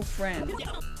for a little friend.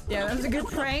 Yeah, that was a good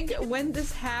prank. When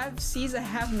this have sees a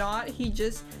have not, he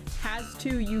just has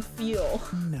to, you feel.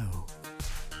 No.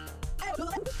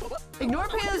 Ignore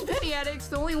Penniless Penny addicts.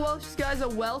 The only Welsh guy's a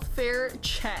welfare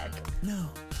check. No.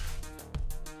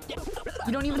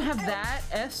 You don't even have that?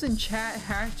 F's in chat,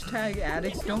 hashtag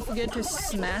addicts. Don't forget to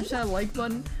smash that like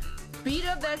button. Beat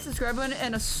up that subscribe button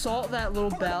and assault that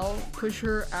little bell. Push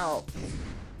her out.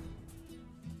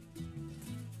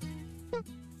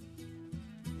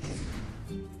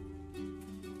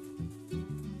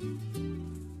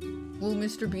 Will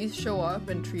Mr. Beast show up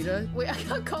and treat us? Wait, I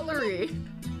got colory.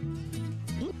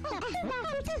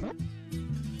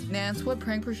 Nance, what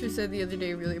prank pusher said the other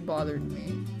day really bothered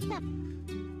me.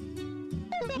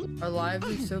 Our lives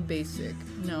are so basic.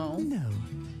 No. No.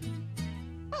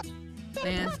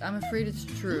 Nance, I'm afraid it's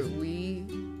true. We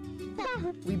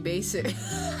basic.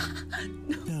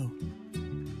 No.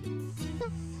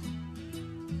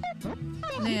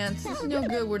 Nance, this is no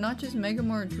good. We're not just Mega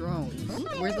Mart drones.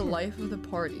 We're the life of the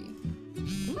party.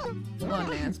 Hold on,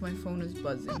 Nance. My phone is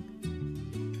buzzing.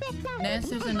 Nance,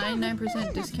 there's a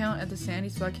 99% discount at the Sandy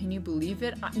spot. Can you believe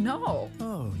it? No.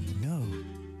 Oh no.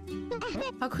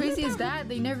 How crazy is that?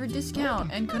 They never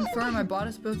discount. And confirm I bought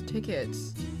us both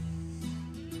tickets.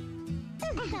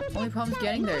 Only problem is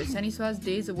getting there. Sandy spot's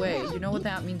days away. You know what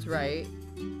that means, right?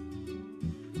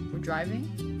 We're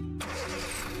driving?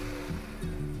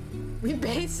 We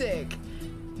basic!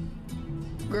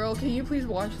 Girl, can you please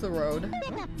watch the road?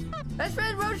 Best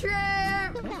friend road trip!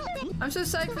 I'm so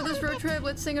psyched for this road trip.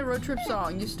 Let's sing a road trip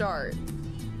song. You start.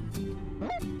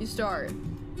 You start.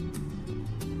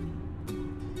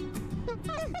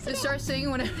 Just start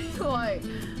singing whenever you like.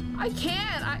 I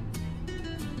can't!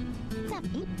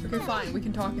 Okay, fine. We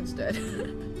can talk instead.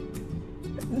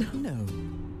 No. No.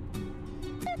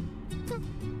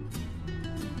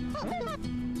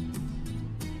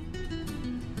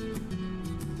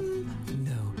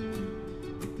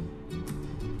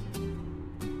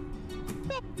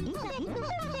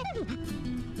 You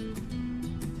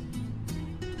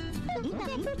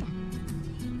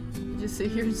just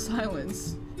sit here in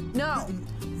silence. No!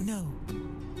 No.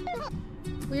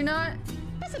 You're not...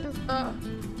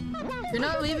 You're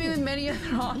not leaving with many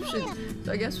other options,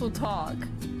 so I guess we'll talk.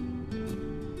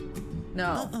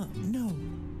 No. No.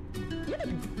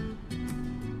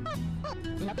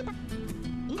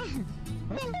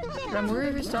 But I'm worried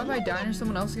if we stop by a diner,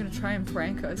 someone else is gonna try and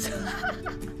prank us.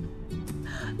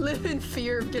 Live in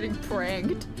fear of getting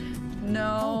pranked.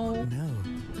 No. No.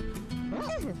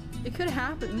 It could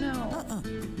happen. No.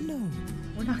 No.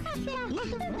 We're not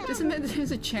gonna... Just admit that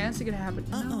there's a chance it could happen.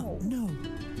 No. No.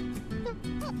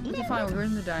 Okay, fine, we'll go to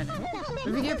the diner.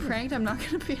 If we get pranked, I'm not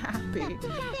gonna be happy.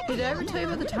 Did I ever tell you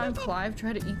about the time Clive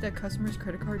tried to eat that customer's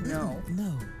credit card? No.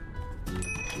 No.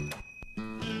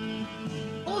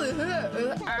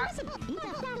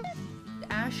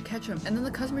 Ash Ketchum. And then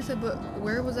the customer said, but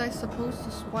where was I supposed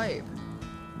to swipe?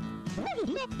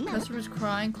 Customer's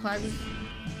crying, Clive was...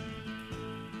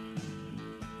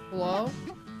 Hello?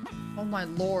 Oh my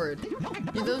lord.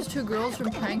 Are those two girls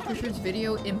from Prank Pusher's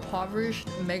video impoverished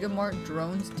Megamart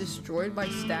drones destroyed by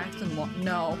stacks and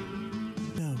No.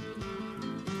 No.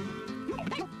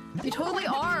 You totally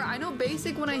are! I know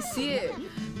basic when I see it.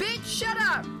 Bitch, shut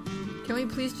up! Can we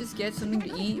please just get something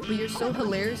to eat? But you're so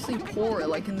hilariously poor,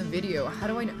 like in the video. How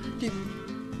do I know? Dude.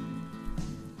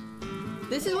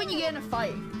 This is when you get in a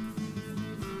fight.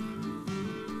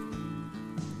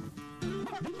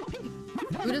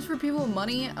 Food is for people with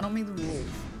money. I don't make the rules.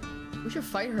 We should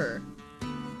fight her.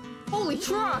 Holy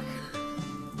truck!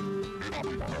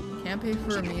 Can't pay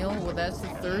for a meal? Well, that's the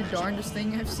third darndest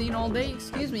thing I've seen all day.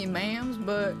 Excuse me, ma'ams,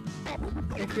 but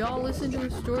if y'all listen to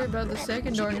a story about the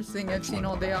second darndest thing I've seen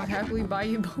all day, I'll happily buy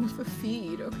you both a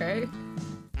feed, okay?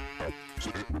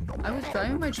 I was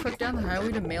driving my truck down the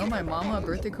highway to mail my mama a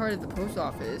birthday card at the post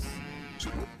office.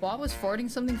 Bob was farting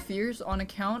something fierce on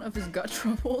account of his gut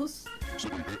troubles.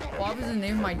 Bob is the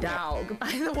name of my dog,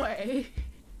 by the way.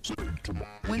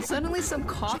 When suddenly some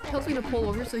cop tells me to pull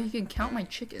over so he can count my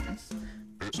chickens.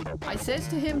 I says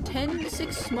to him,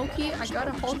 10-6 Smokey, I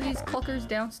gotta haul these cluckers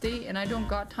downstate and I don't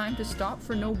got time to stop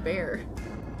for no bear.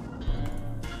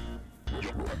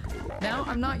 Now,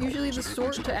 I'm not usually the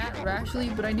sort to act rashly,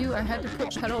 but I knew I had to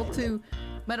put pedal to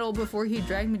metal before he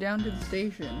dragged me down to the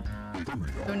station.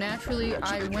 So naturally,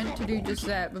 I went to do just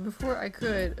that, but before I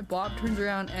could, Bob turns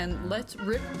around and lets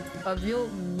rip a veal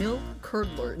milk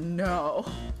curdler. No.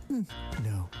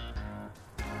 No.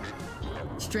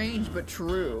 Strange, but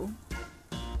true.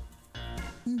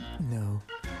 No.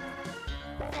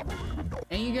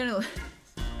 Ain't you gonna...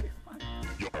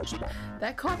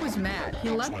 That cop was mad. He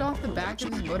leapt off the back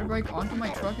of his motorbike onto my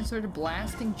truck and started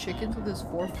blasting chickens with his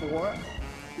 4.4.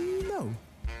 No.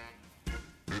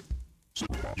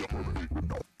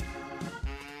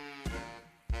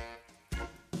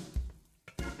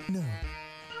 No.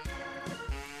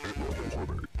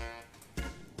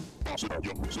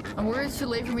 I'm worried it's too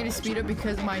late for me to speed up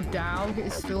because my dog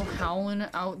is still howling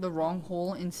out the wrong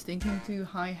hole and stinking to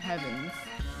high heavens.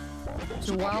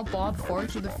 So while Bob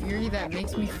farts with a fury that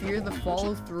makes me fear the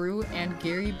follow through and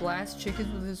Gary blasts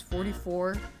chickens with his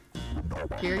 44.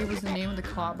 Gary was the name of the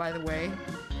cop, by the way.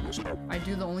 I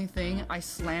do the only thing, I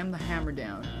slam the hammer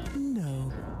down.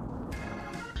 No.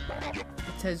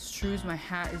 It's as true as my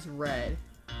hat is red.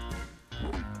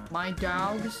 My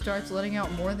dog starts letting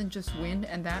out more than just wind,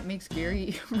 and that makes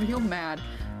Gary real mad.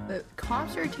 The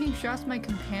cops are taking shots at my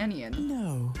companion.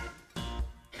 No.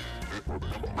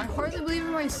 I hardly believe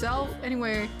in myself.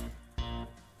 Anyway.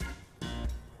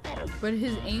 But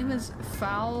his aim is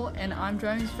foul, and I'm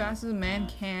driving as fast as a man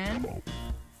can.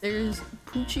 There's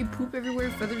poochy poop everywhere,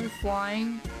 feathers are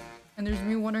flying, and there's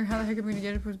me wondering how the heck I'm gonna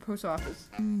get it to the post office.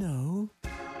 No.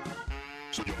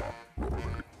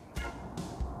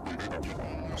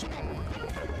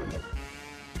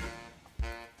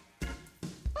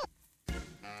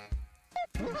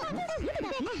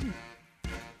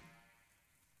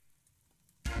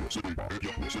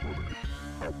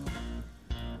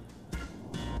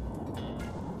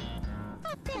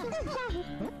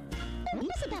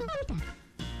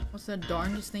 What's the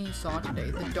darndest thing you saw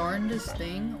today? The darndest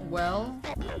thing? Well,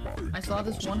 I saw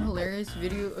this one hilarious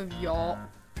video of y'all.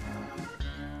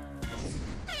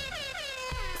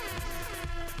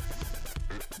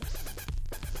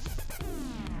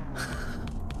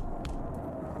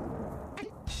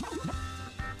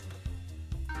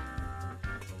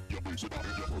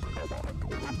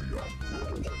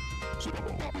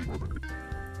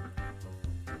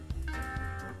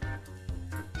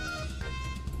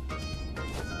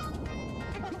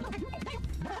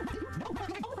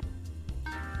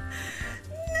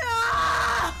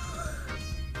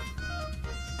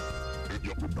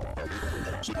 No,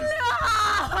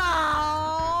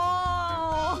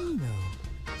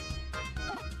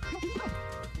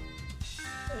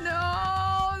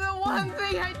 the one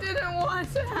thing I didn't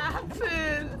want to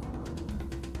happen.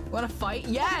 Wanna fight?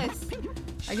 Yes!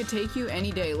 I could take you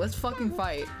any day. Let's fucking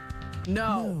fight.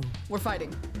 No. We're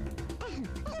fighting.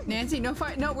 Nancy, no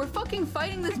fight. No, we're fucking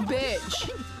fighting this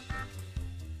bitch.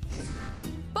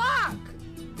 Fuck!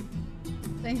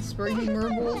 Thanks, Spurgy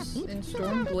Merbles and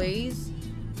Storm Blaze.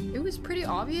 It was pretty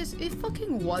obvious. It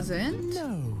fucking wasn't.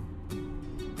 No.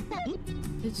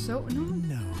 It's so no.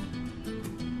 No.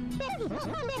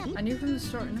 I knew from the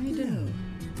start. No, you didn't.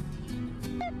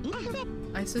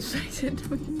 I suspected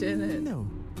we didn't. No.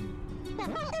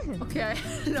 Okay, I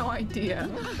had no idea.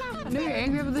 I know you're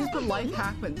angry about this, but life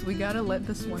happens. We gotta let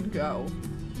this one go.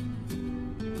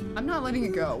 I'm not letting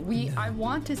it go. I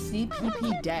want to see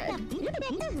PP dead.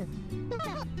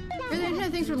 The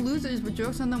internet thinks we're losers, but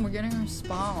jokes on them, we're getting our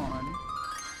spa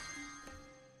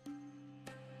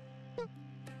on.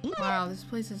 Wow, this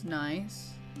place is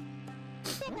nice.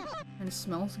 And it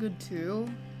smells good too.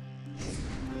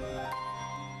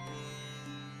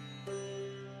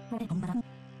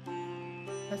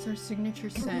 That's our signature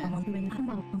scent.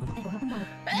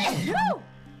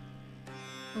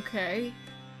 Okay.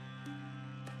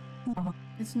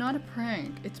 It's not a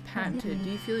prank. It's patented. Do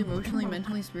you feel emotionally,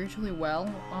 mentally, spiritually well?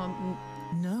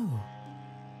 No.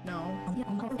 No.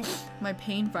 My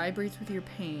pain vibrates with your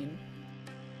pain.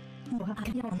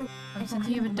 I'm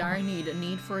sensing you have a dire need. A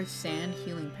need for a sand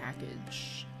healing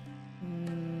package.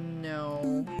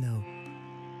 No. No.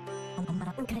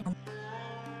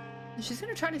 She's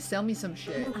gonna try to sell me some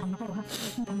shit.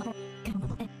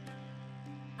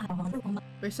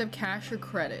 We accept cash or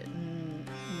credit.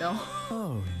 No.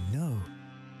 Oh, no.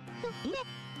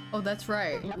 Oh, that's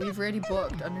right. We've already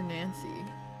booked under Nancy.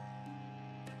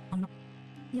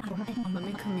 Let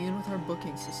me commune with our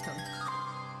booking system.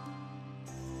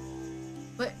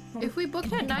 But if we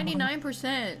booked at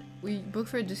 99%, we book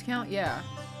for a discount? Yeah.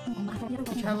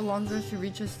 Travel longer to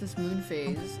reach us this moon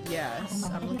phase. Yes.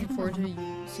 I'm looking forward to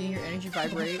seeing your energy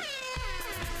vibrate.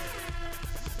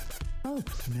 Oh,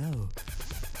 no.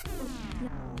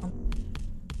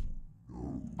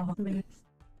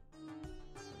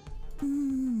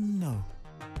 No.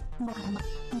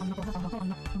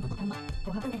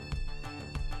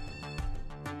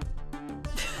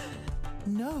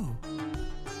 No.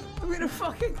 I'm gonna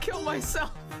fucking kill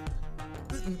myself.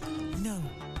 No.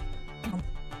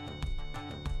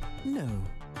 No.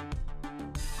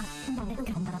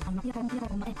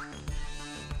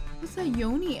 What's a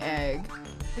yoni egg?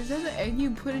 Is that the egg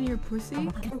you put in your pussy?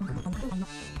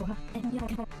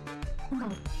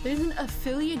 There's an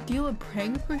affiliate deal with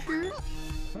Prank Pusher?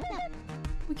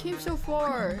 We came so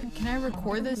far. Can I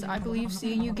record this? I believe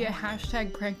seeing you get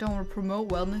hashtag pranked on will promote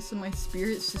wellness in my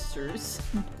spirit sisters.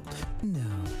 No.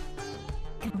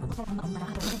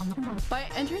 By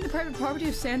entering the private property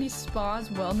of Sandy Spas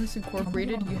Wellness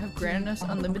Incorporated, you have granted us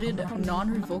unlimited,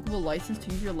 non-revocable license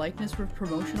to use your likeness for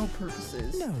promotional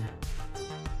purposes. No.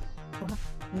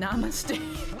 Namaste.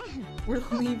 We're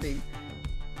leaving.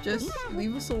 Just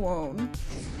leave us alone.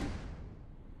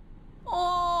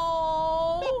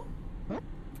 Oh.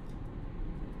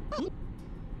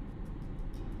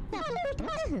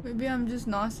 Maybe I'm just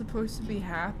not supposed to be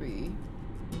happy.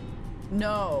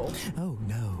 No. Oh,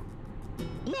 no.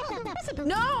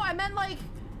 No, I meant like...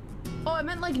 Oh, I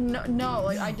meant like no,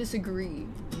 like I disagree.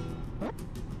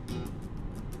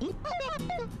 Wait,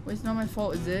 it's not my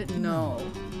fault, is it? No.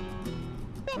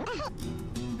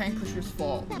 Prank Pusher's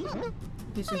fault.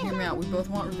 Okay, so hear me out. We both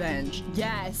want revenge.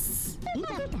 Yes!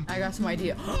 I got some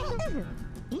idea.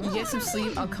 You get some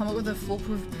sleep, I'll come up with a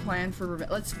foolproof plan for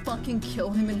revenge. Let's fucking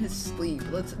kill him in his sleep.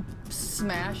 Let's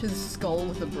smash his skull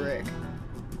with a brick.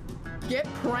 Get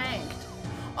pranked!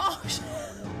 Oh shit!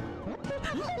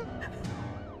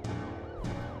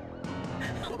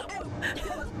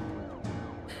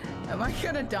 Am I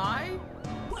gonna die?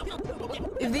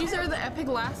 If these are the epic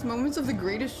last moments of the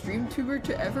greatest stream tuber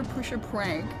to ever push a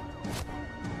prank,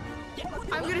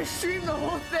 I'm gonna stream the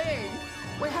whole thing!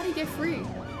 Wait, how do you get free?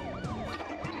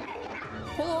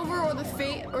 Pull over or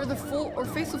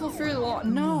face the full fury of the law.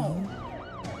 No!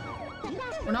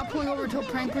 We're not pulling over until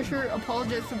Prank Pusher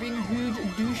apologizes for being a huge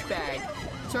douchebag.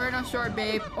 Sorry, not sorry,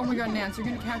 babe. Oh my god, Nance, you're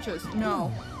gonna catch us.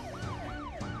 No.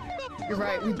 You're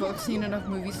right, we've both seen enough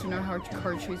movies to know how a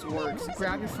car chase works.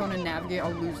 Grab your phone and navigate,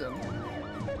 I'll lose him.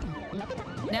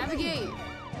 Navigate!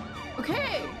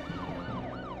 Okay!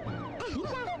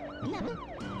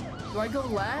 Do I go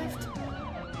left?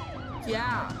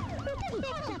 Yeah.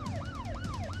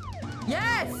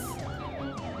 Yes!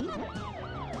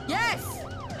 Yes!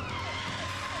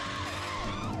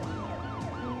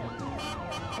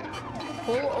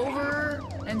 Pull over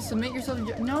and submit yourself to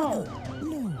jail. No!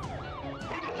 No.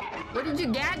 What did you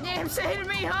goddamn say to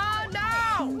me, huh?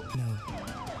 No! No.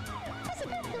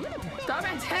 Stop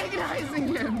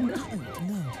antagonizing him! No.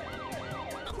 No.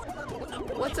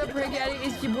 What's up, Prank Addict?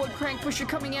 It's your boy Prank Pusher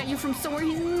coming at you from somewhere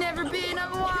he's never been.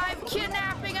 I'm live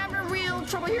kidnapping. I'm in real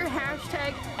trouble here.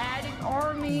 Hashtag Addict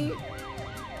Army.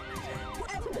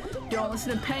 Don't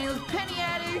listen to penniless penny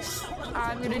addicts.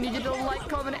 I'm gonna need you to like,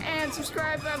 comment, and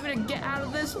subscribe. I'm gonna get out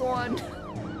of this one.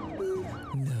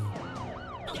 No.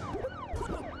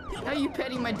 How you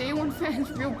petting my day one fans,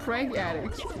 real prank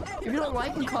addicts? If you don't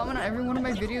like and comment on every one of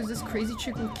my videos, this crazy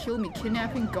chick will kill me.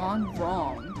 Kidnapping gone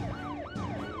wrong.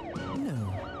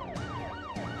 No.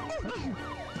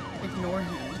 Ignore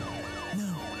him.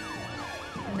 No.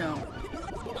 No.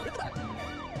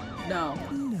 No.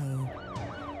 No.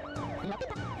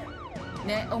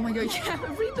 Oh my god,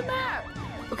 yeah, read the map!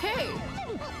 Okay.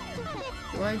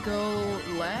 Do I go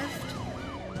left?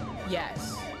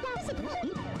 Yes.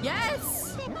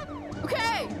 Yes!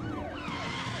 Okay!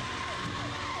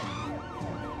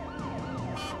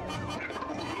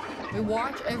 We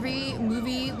watch every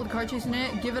movie with a car chase in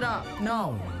it. Give it up.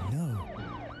 No. No.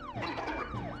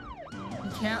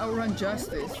 You can't outrun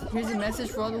justice. Here's a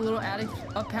message for all the little addicts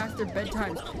up past their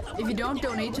bedtimes. If you don't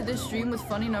donate to this stream with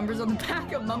funny numbers on the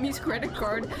back of Mummy's credit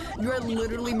card, you are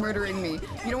literally murdering me.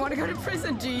 You don't want to go to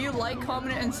prison, do you? Like,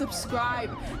 comment, and subscribe.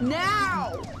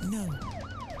 Now! No.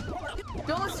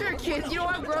 Don't listen to your kids. You don't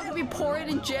want girls to be pouring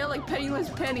in jail like Penniless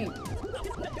Penny.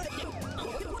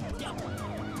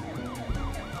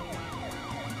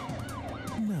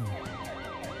 No.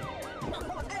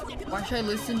 Why should I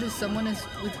listen to someone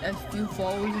with as few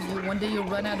followers as you? One day you'll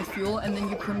run out of fuel and then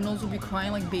your criminals will be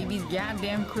crying like babies.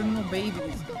 Goddamn criminal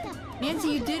babies. Nancy,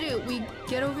 you did it. We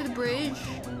get over the bridge.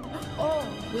 Oh,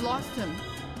 we lost him.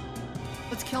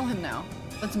 Let's kill him now.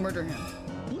 Let's murder him.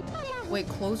 Wait,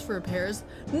 close for repairs?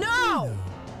 No!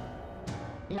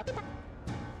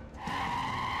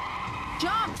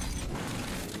 Jump!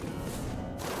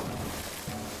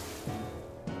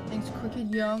 Thanks,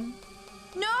 Crooked Young.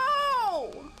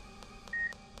 No!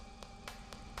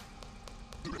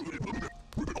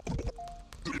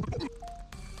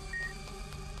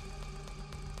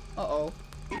 Uh-oh.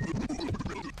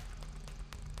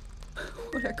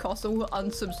 What I call someone who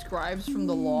unsubscribes from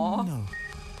the law? No.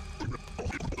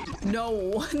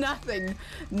 No, nothing.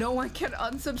 No one can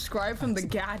unsubscribe from the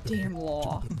goddamn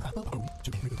law.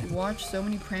 You watched so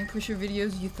many prank pusher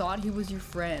videos you thought he was your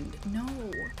friend. No.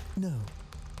 No.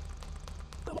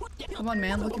 Come on,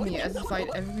 man, look at me. As if I'd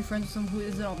ever be friends with someone who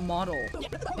isn't a model.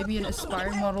 Maybe an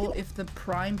aspiring model. If the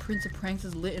prime prince of pranks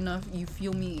is lit enough, you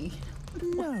feel me.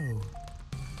 No.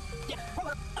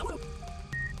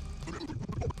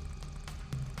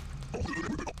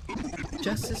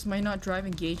 Justice might not drive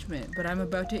engagement, but I'm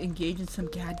about to engage in some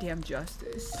goddamn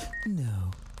justice.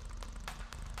 No.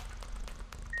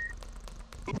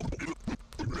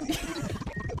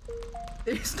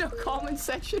 There's no comment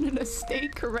section in a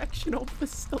state correctional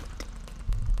facility.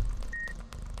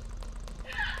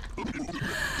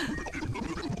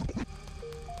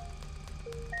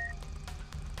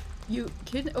 You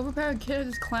kid, overpowered kid,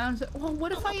 this clowns. Well,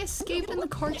 what if I escaped in the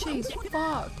car chase?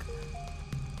 Fuck.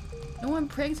 No one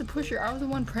pranks a pusher. I was the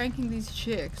one pranking these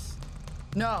chicks.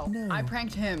 No, No. I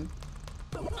pranked him.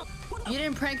 You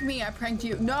didn't prank me, I pranked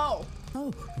you. No!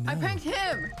 Oh, no. I pranked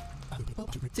him!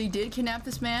 So you did kidnap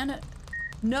this man?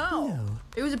 No! No.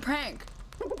 It was a prank.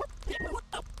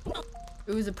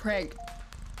 It was a prank.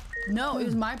 No, it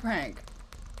was my prank.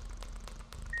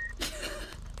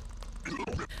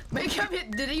 Make up it.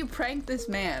 Did you prank this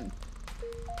man?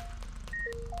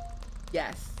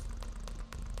 Yes.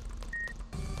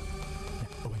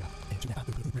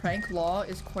 Prank law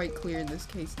is quite clear in this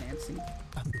case, Nancy.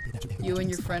 You and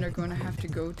your friend are going to have to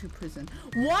go to prison.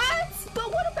 What?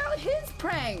 But what about his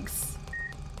pranks?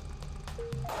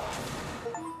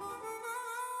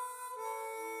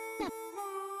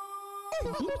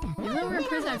 Even though we're in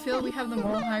prison, I feel like we have the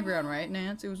moral high ground, right,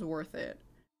 Nance? It was worth it.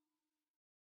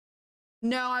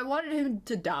 No, I wanted him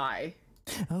to die.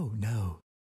 Oh, no.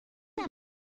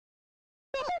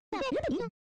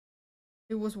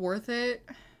 It was worth it.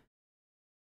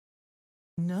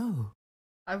 No.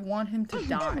 I want him to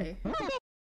die.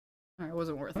 Alright, it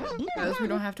wasn't worth it. Because we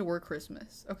don't have to work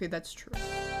Christmas. Okay, that's true.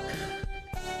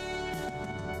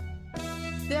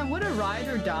 Damn, what a ride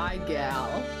or die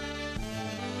gal.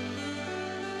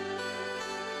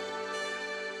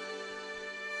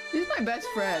 She's my best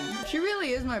friend. She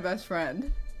really is my best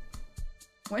friend.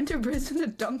 Went to prison to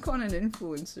dunk on an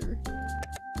influencer.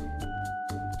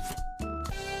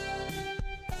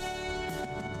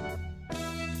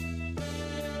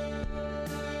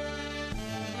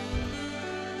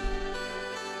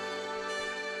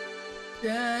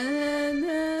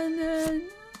 Dun.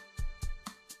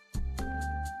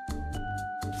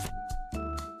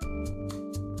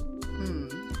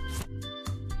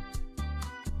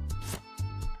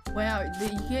 Wow,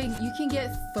 you can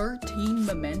get 13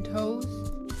 mementos?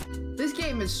 This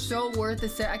game is so worth the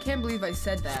set. I can't believe I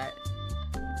said that.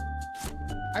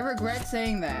 I regret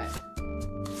saying that.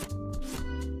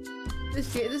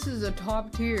 This is a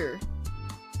top tier.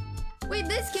 Wait,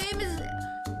 this game is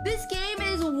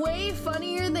way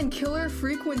funnier than Killer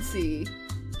Frequency.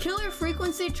 Killer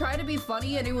Frequency tried to be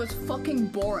funny and it was fucking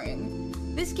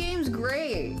boring. This game's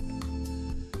great.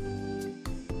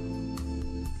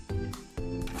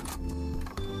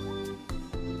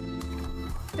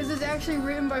 This is actually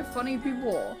written by funny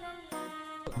people.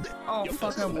 Oh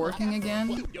fuck, I'm working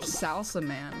again? Salsa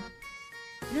man.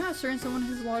 You know how certain someone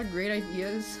has a lot of great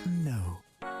ideas? No.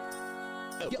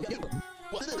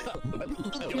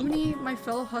 Too many my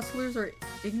fellow hustlers are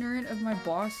ignorant of my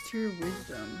boss tier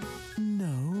wisdom.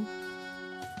 No.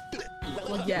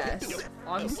 Well, yes.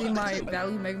 Obviously my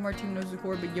Value Megamart team knows the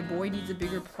core, but your boy needs a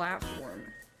bigger platform.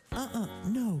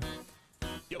 No.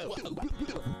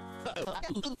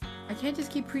 I can't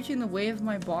just keep preaching the way of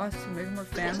my boss to Megamart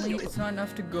family. It's not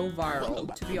enough to go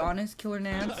viral. To be honest, Killer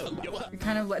Nance, you're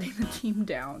kind of letting the team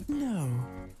down. No.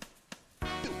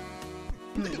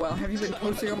 Well, have you been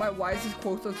posting all my wisest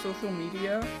quotes on social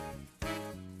media?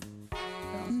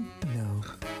 No.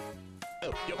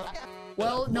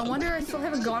 Well, no wonder I still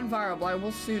haven't gone viral, but I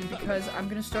will soon because I'm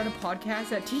gonna start a podcast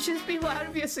that teaches people how to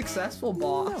be a successful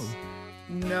boss.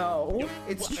 No,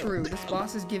 it's true. This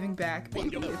boss is giving back,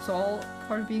 baby. It's all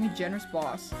part of being a generous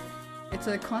boss. It's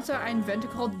a concept I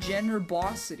invented called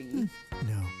generosity.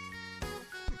 No.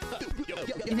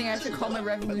 You think I should call my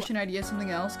revolution idea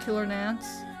something else, Killer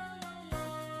Nance?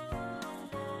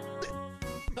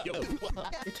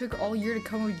 It took all year to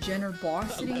come up with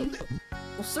generosity.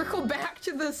 We'll circle back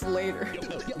to this later.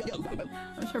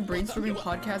 I'm start brainstorming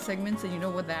podcast segments and you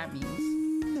know what that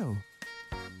means. No.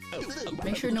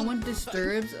 Make sure no one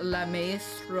disturbs La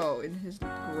Maestro in his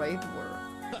great work.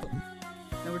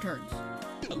 No returns.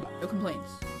 No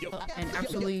complaints. And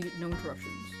absolutely no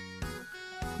interruptions.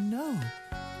 No.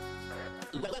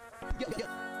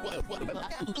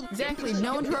 Exactly,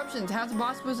 no interruptions. How's the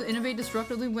boss supposed to innovate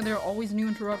disruptively when there are always new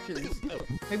interruptions?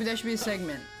 Maybe that should be a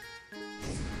segment.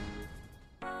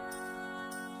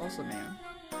 Also, man.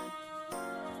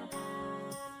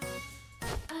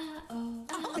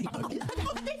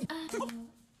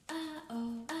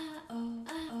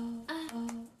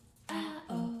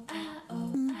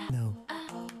 No.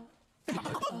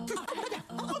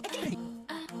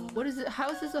 What is it?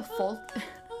 How is this a fault?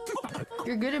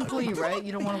 You're a good employee, right?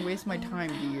 You don't want to waste my time,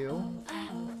 do you?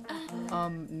 No?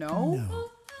 No.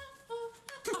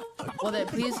 Well then,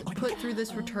 please put through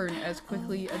this return as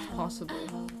quickly as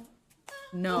possible.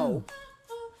 No.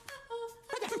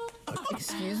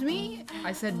 Excuse me?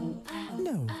 I said...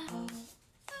 No.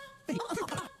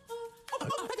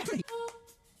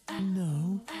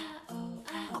 No.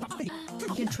 You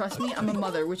can trust me, I'm a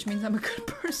mother, which means I'm a good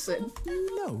person.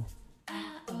 No.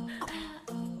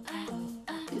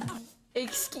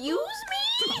 Excuse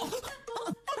me?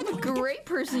 I'm a great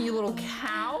person, you little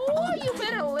cow. You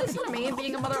better listen to me.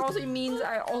 Being a mother also means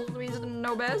I always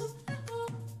know best.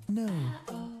 No.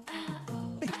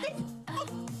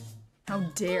 How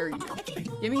dare you?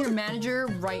 Give me your manager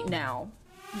right now.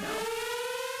 No.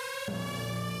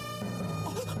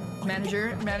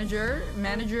 Manager, manager,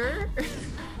 manager.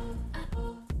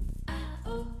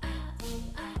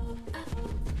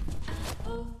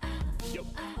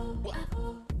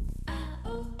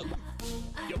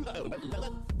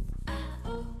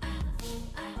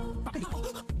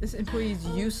 This employee is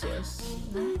useless.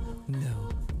 No.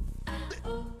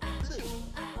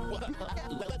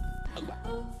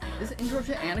 Is it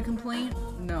interruption and a complaint?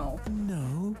 No.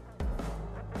 No.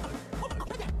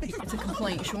 It's a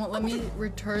complaint. She won't let me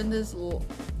return this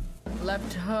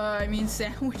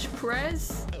sandwich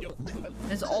press.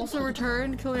 And it's also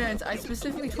returned. Killer Nance, I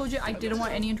specifically told you I didn't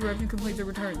want any interruption, complaints, or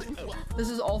returns. This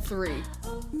is all three.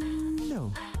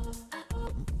 No.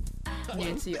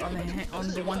 Nancy, on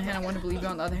the one hand, I want to believe you.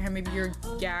 On the other hand, maybe you're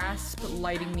gasp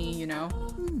lighting me, you know?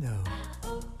 No.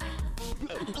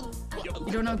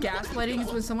 You don't know gaslighting?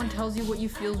 It's when someone tells you what you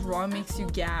feel is wrong makes you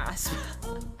gasp.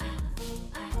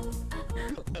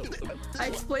 I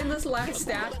explained this last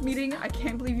staff meeting. I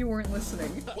can't believe you weren't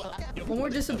listening. One more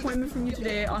disappointment from you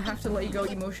today. I'll have to let you go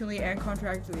emotionally and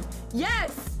contractually.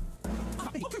 Yes!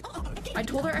 I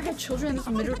told her I had children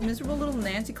and this miserable little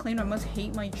Nancy claimed I must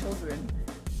hate my children.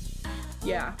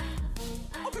 Yeah.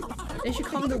 They should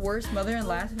call me the worst mother and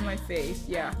laugh in my face.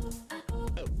 Yeah.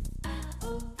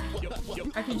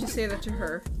 I could just say that to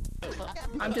her.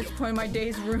 I'm disappointed my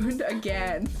day's ruined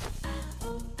again.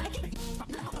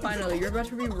 Finally, you're about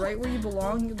to be right where you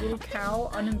belong, you little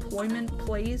cow. Unemployment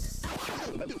place.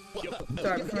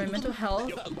 Sorry, but for my mental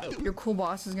health, your cool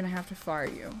boss is gonna have to fire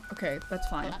you. Okay, that's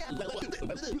fine.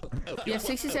 You have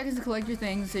 60 seconds to collect your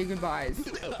things and say goodbyes.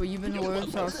 But you've been loyal,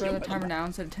 so I'll start the timer now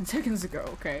instead of 10 seconds ago,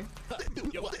 okay?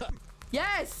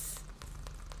 Yes!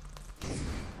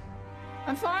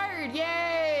 I'm fired!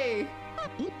 Yay!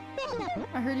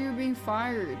 I heard you were being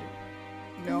fired.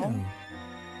 No?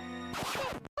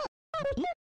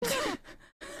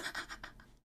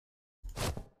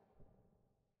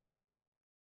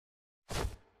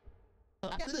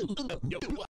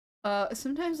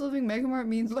 Sometimes living Megamart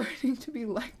means learning to be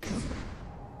let go.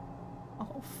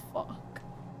 Oh, fuck.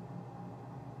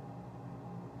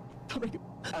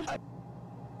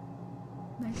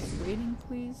 Next waiting,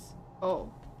 please.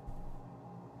 Oh.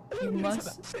 You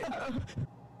must...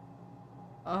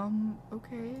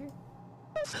 okay.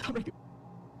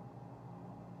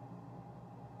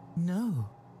 No.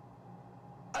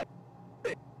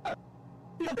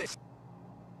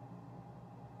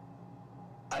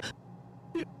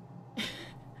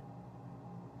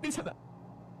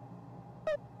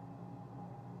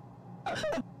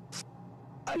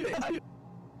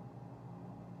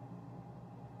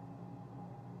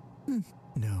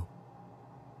 No.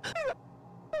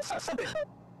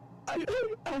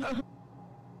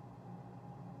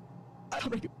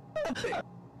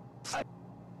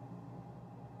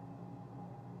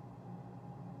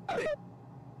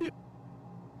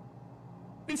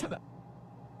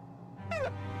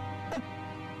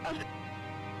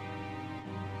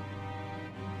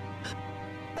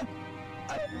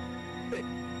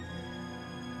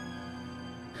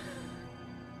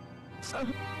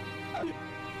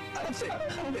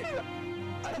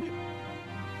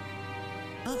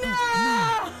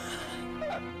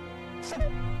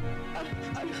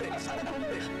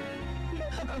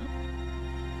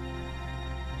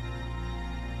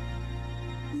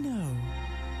 No.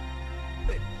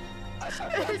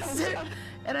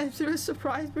 And I threw a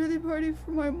surprise birthday party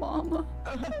for my mama.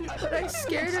 But I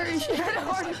scared her and she had a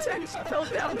heart attack. She fell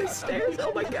down the stairs.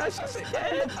 Oh my gosh, she's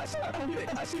dead.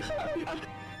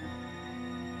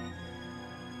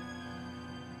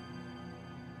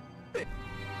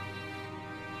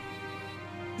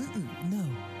 No.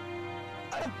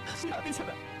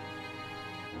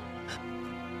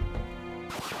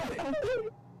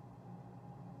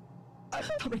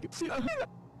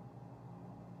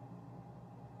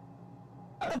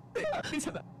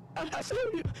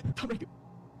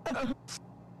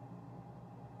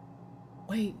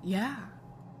 Wait, yeah.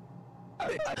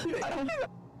 I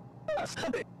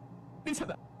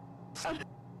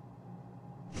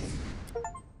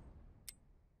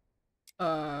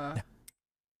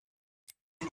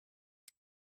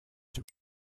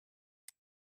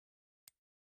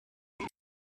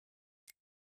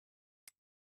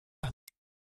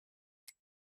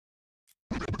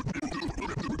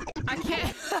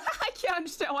can't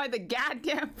understand why the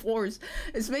goddamn force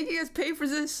is making us pay for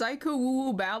this psycho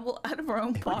woo-woo babble out of our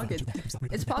own pockets.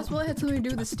 It's possible it had something to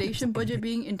do with the station budget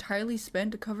being entirely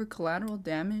spent to cover collateral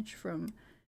damage from...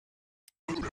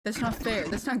 That's not fair.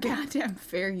 That's not goddamn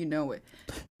fair, you know it.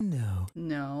 No.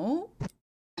 No?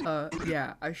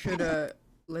 Yeah, I should,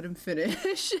 let him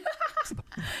finish.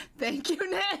 Thank you,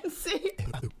 Nancy!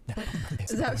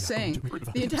 As I was saying,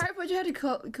 the entire budget had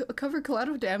to cover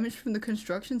collateral damage from the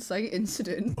construction site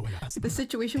incident. The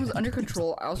situation was under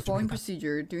control. I was following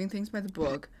procedure, doing things by the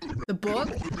book. The book?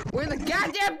 Where in the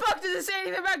goddamn book does it say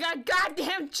anything about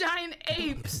goddamn giant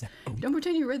apes? Don't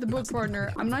pretend you read the book,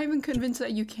 partner. I'm not even convinced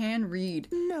that you can read.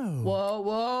 No. Whoa,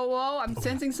 whoa, whoa. I'm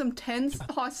sensing some tense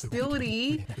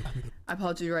hostility. I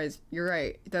apologize. You're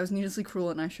right. That was needlessly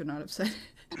cruel and I should not have said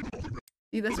it.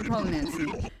 See, that's the problem,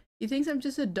 Nancy. He thinks I'm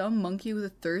just a dumb monkey with a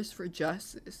thirst for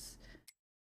justice.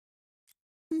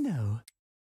 No.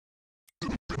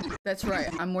 That's right.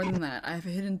 I'm more than that. I have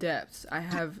hidden depths.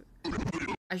 I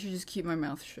should just keep my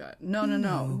mouth shut. No, no,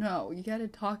 no, no. You gotta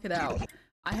talk it out.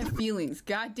 I have feelings.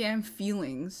 Goddamn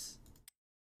feelings.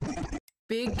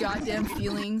 Big goddamn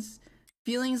feelings.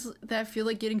 Feelings that feel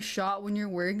like getting shot when you're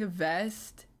wearing a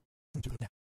vest.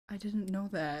 I didn't know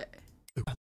that.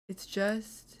 It's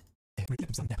just...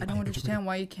 I don't understand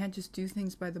why you can't just do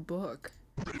things by the book.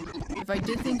 If I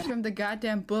did things from the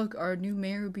goddamn book, our new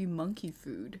mayor would be monkey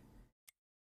food.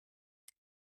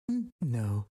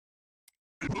 No.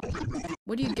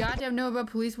 What do you goddamn know about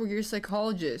police work? You're a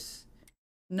psychologist.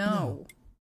 No.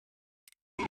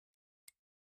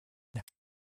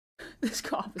 This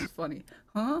cough is funny.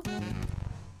 Huh?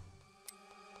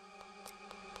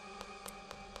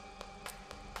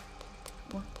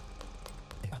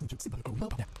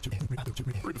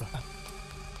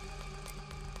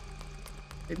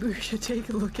 Maybe we should take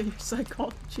a look at your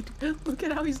psychology. Look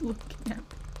at how he's looking at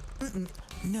me.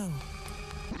 No.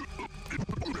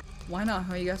 Why not?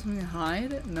 Huh? You got something to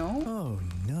hide? No? Oh,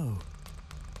 no.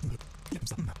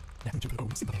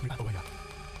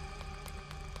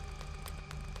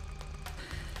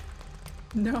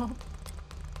 No.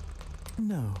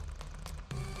 No.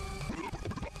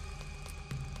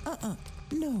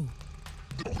 No.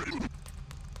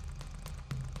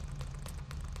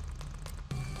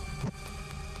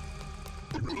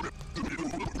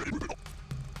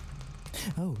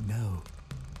 Oh, no.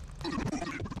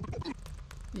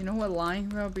 You know what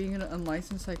lying about being an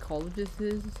unlicensed psychologist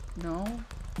is? No?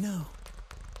 No.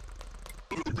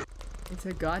 It's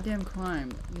a goddamn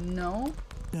crime. No?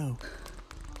 No.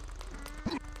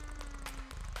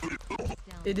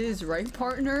 It is, right,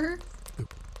 partner?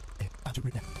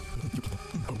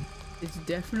 It's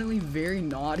definitely very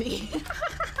naughty.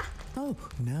 Oh,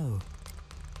 no.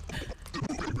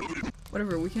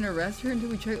 Whatever, we can arrest her until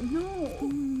we check- No!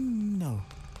 No.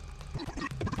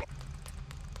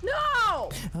 No!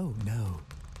 Oh, no.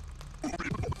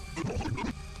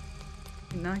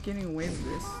 You're not getting away with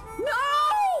this.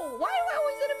 No! Why do I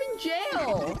always end up in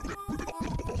jail?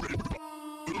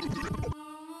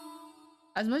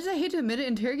 As much as I hate to admit it,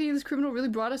 interrogating this criminal really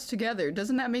brought us together.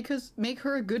 Doesn't that make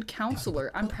her a good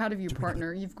counselor? I'm proud of you,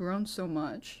 partner. You've grown so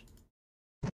much.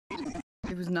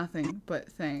 It was nothing,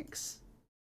 but thanks.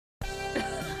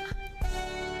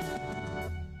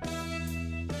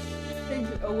 Thanks,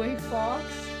 away Fox.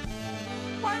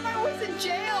 Why am I always in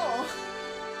jail?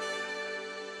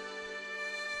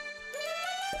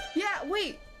 Yeah,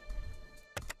 wait.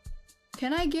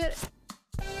 Can I get...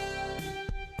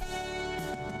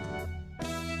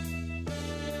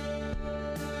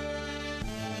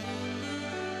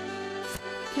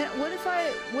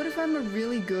 What if I'm a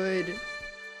really good...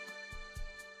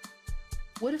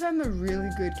 What if I'm a really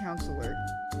good counselor?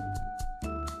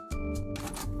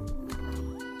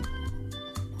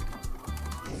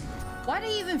 Why did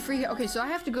he even freak out? Okay, so I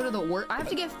have to go to the work. I have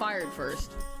to get fired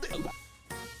first.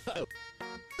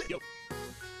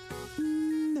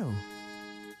 No.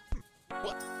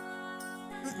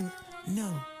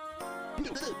 No.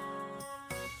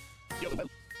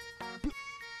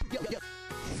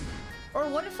 Or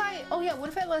what if I... Oh yeah, what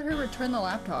if I let her return the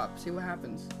laptop? See what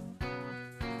happens.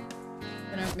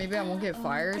 And maybe I won't get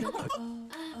fired? Can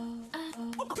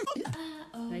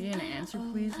I get an answer,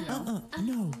 please? No.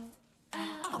 No.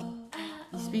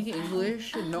 You speak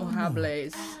English? No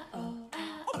hables.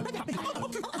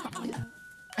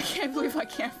 I can't believe I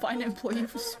can't find an employee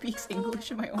who speaks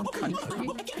English in my own country.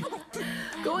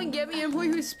 Go and get me an employee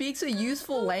who speaks a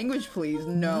useful language, please.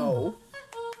 No.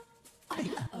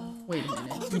 Wait a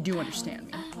minute. You do understand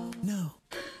me. No.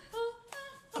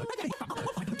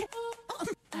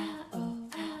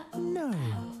 No.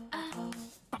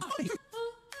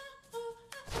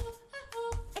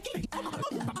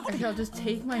 Okay, I'll just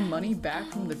take my money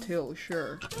back from the till,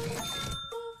 sure.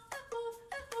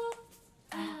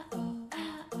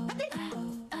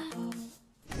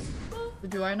 But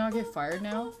do I not get fired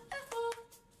now?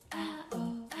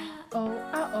 Oh,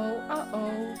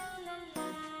 uh-oh.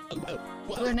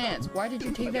 Nance, why did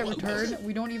you take that return?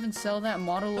 We don't even sell that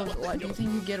model of- What, do you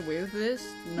think you get away with this?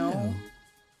 No.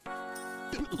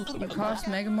 You cost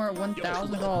Megamart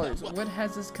 $1,000. What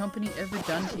has this company ever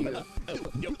done to you?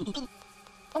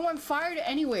 Oh, I'm fired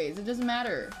anyways. It doesn't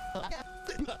matter. How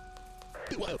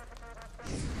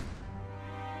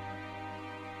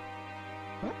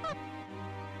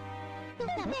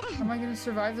am I gonna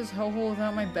survive this hellhole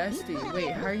without my bestie?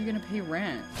 Wait, how are you gonna pay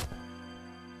rent?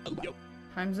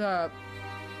 Time's up.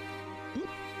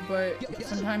 But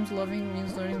sometimes loving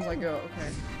means learning to let go.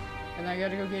 Okay. And I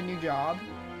gotta go get a new job.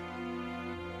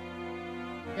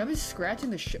 Yeah, I've been scratching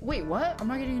the shit. Wait, what? I'm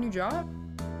not getting a new job?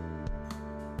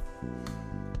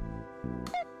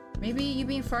 Maybe you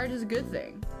being fired is a good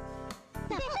thing.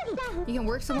 You can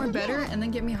work somewhere better and then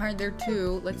get me hired there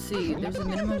too. Let's see. There's a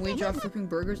minimum wage off flipping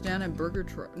burgers down at Burger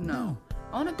Truck. No.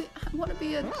 I wanna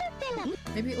be a...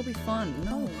 Maybe it'll be fun.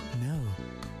 No. No.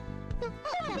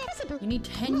 You need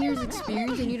 10 years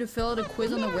experience. I need to fill out a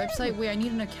quiz on the website. Wait, I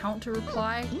need an account to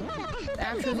reply. The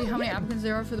app shows you how many applicants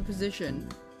there are for the position.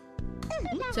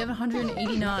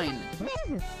 789.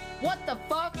 What the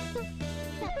fuck?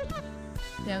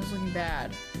 Damn, it's looking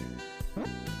bad. Where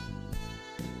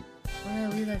did I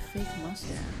leave that fake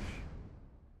mustache?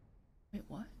 Wait,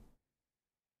 what?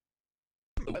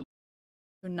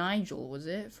 So Nigel, was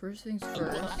it? First things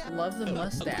first. Love the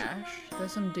mustache.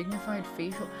 Got some dignified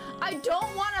facial. I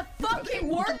don't want to fucking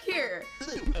work here!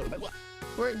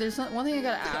 There's one thing I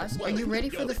gotta ask. Are you ready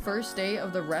for the first day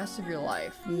of the rest of your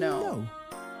life? No.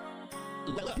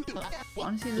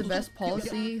 Honestly, the best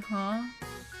policy, huh?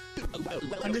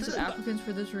 Hundreds of applicants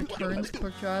for this returns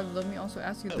clerk job. Let me also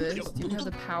ask you this. Do you have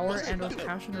the power and or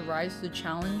passion to rise to the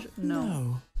challenge?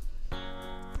 No.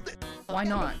 Why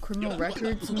not? Criminal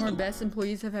records? Some of our best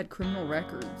employees have had criminal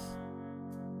records.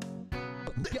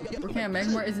 Working at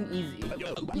Megamart isn't easy.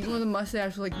 Even with a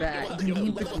mustache like that, you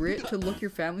need the grit to look your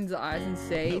family in the eyes and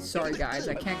say, sorry guys,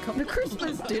 I can't come to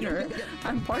Christmas dinner.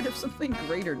 I'm part of something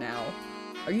greater now.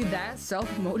 Are you that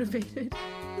self-motivated?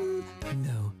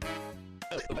 No.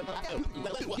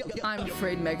 I'm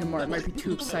afraid Megamart might be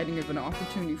too exciting of an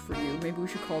opportunity for you. Maybe we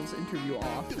should call this interview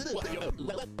off.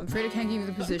 I'm afraid I can't give you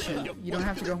the position. You don't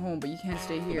have to go home, but you can't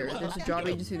stay here. There's a job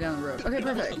agency down the road. Okay,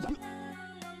 perfect.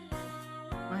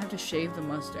 I have to shave the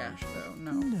mustache, though.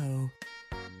 No. No.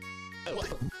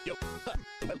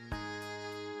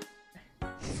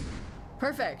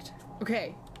 Perfect.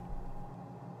 Okay.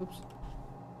 Oops.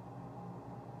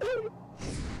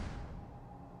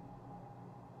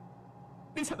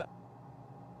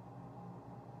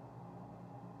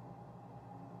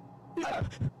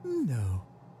 No.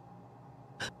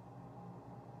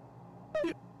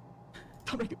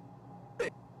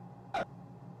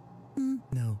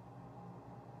 No.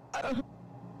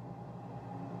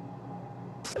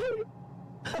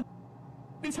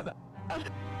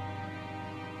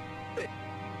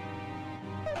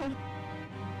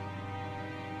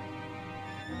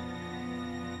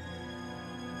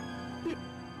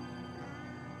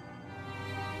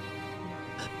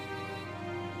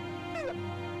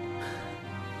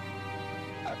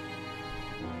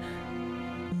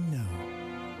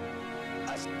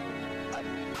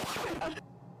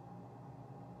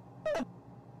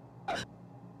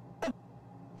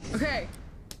 Okay.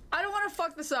 I don't want to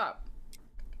fuck this up.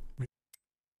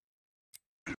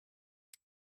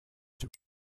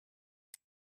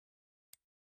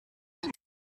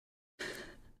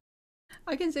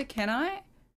 I can say, can I?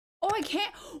 Oh, I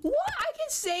can't. What? I can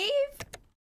save?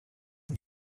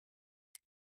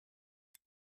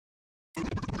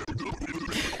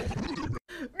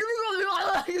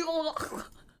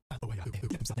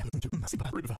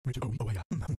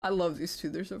 I love these two.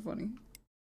 They're so funny.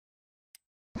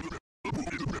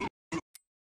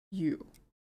 You.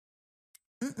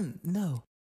 No.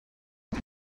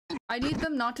 I need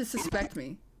them not to suspect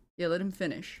me. Yeah, let him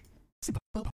finish.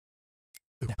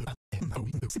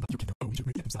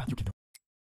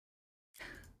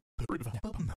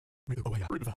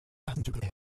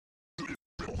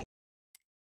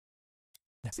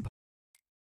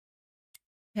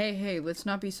 Hey, let's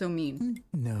not be so mean.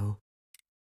 No.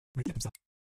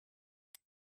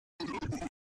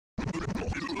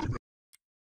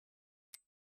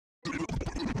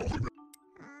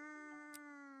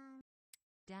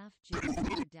 Daph J.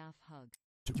 Daph hug.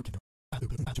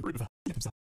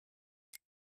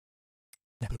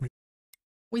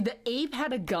 Wait, the ape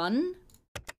had a gun?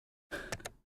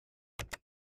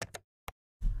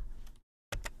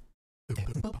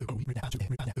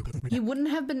 He wouldn't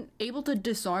have been able to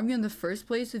disarm you in the first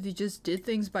place if you just did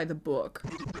things by the book.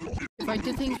 If I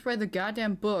did things by the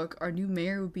goddamn book, our new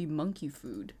mayor would be monkey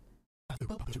food.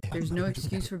 There's no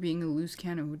excuse for being a loose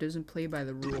cannon who doesn't play by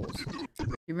the rules. You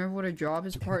remember what our job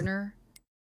is, partner?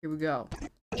 Here we go.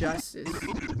 Justice.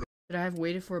 Should I have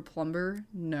waited for a plumber?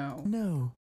 No.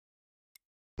 No.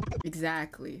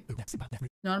 Exactly. It's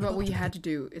not about what you had to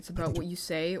do. It's about what you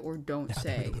say or don't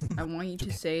say. I want you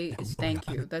to say is thank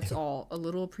you. That's all. A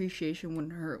little appreciation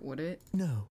wouldn't hurt, would it?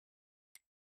 No.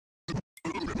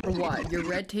 Or what? Your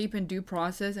red tape and due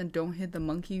process and don't hit the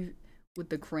monkey with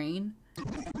the crane?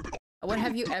 What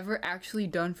have you ever actually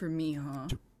done for me, huh?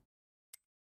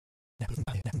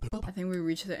 I think we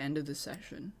reached the end of the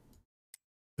session.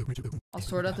 I'll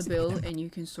sort out the bill and you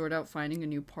can sort out finding a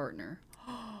new partner.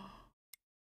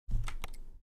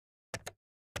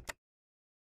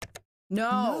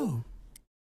 No!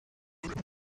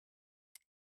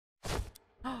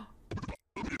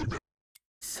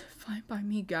 It's fine by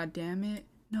me, goddammit.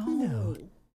 No. No.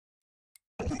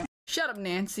 Shut up,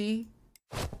 Nancy.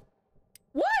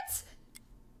 What?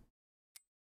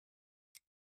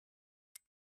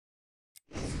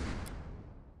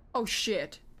 Oh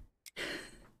shit.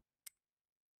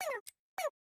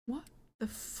 What the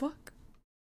fuck?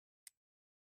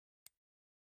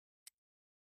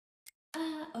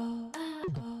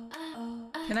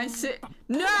 Can I sit?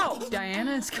 No!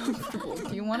 Diana is comfortable.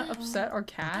 Do you want to upset our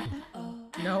cat?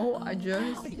 No, I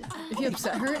just... If you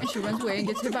upset her and she runs away and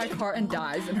gets hit by a car and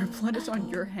dies, and her blood is on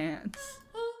your hands.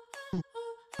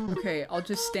 Okay, I'll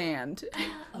just stand.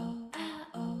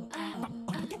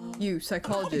 You,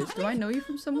 psychologist. Do I know you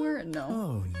from somewhere? No.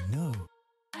 Oh, no.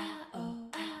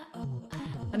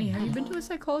 Honey, have you been to a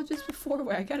psychologist before?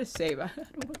 Wait, I gotta save. I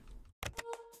don't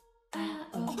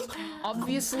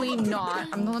Obviously not.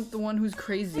 I'm not the one who's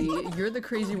crazy. You're the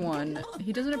crazy one.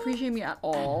 He doesn't appreciate me at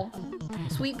all.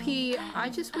 Sweet pea, I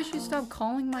just wish you'd stop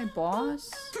calling my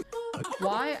boss.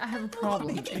 Why? I have a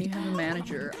problem and you have a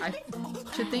manager. I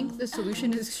should think the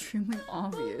solution is extremely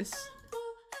obvious.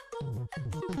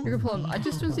 Your problem. I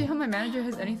just don't see how my manager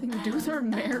has anything to do with our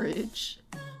marriage.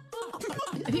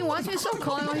 If he wants me to stop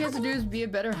calling, all he has to do is be a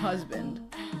better husband.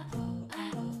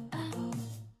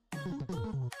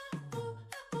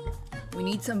 We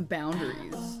need some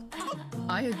boundaries.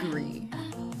 I agree.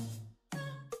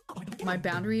 My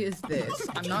boundary is this.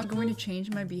 I'm not going to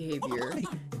change my behavior.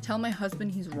 Tell my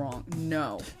husband he's wrong.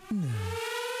 No.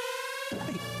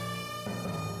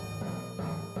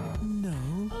 No.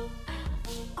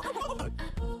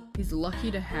 He's lucky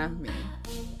to have me.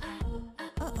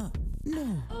 No.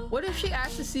 What if she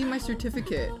asks to see my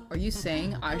certificate? Are you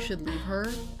saying I should leave her?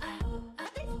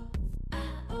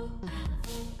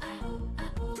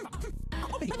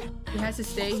 He has to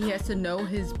stay, he has to know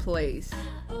his place.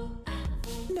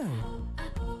 No.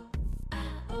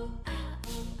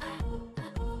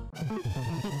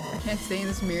 I can't stay in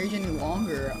this marriage any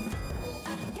longer.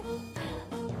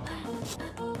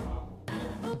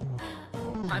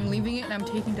 I'm leaving it and I'm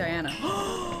taking Diana.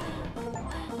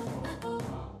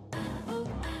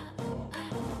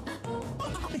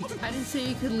 I didn't say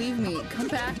you could leave me. Come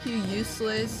back, you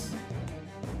useless.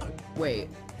 Wait.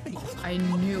 I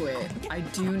knew it. I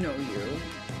do know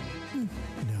you.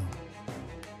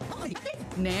 No.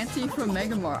 Nancy from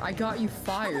Megamart, I got you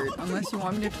fired. Unless you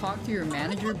want me to talk to your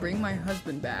manager, bring my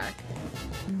husband back.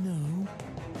 No.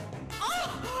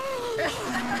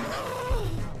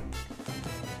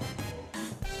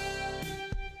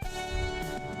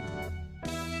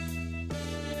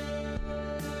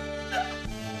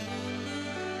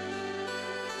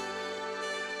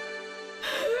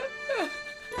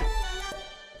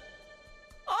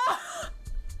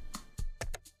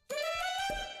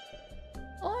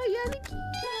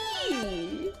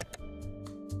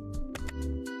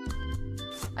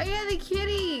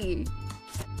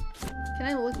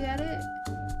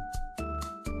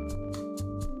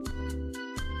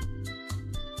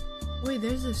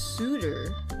 There's a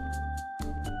suitor.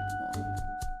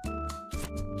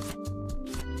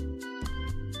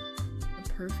 A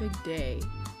perfect day.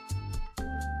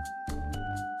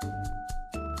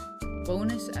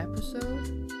 Bonus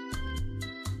episode?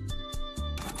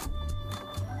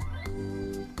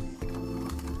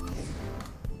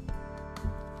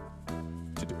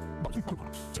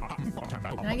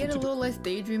 Can I get a little less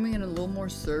daydreaming and a little more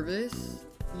service?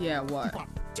 Yeah, what?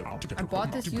 I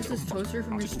bought this useless toaster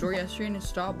from your store yesterday and it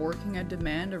stopped working. I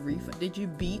demand a refund. Did you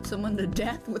beat someone to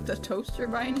death with the toaster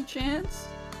by any chance?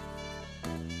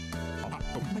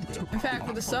 In fact,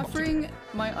 for the suffering,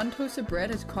 my untoasted bread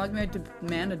has caused me to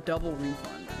demand a double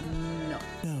refund. No.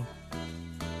 No.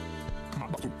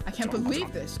 I can't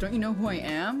believe this. Don't you know who I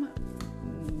am?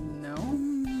 No.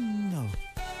 No.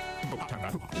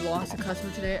 You lost a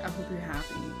customer today. I hope you're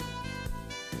happy.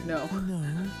 No. No.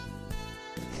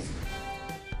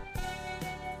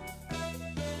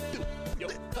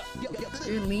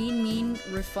 Your lean, mean,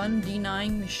 refund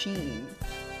denying machine.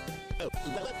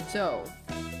 So,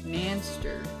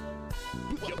 Nanster.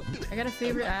 I got a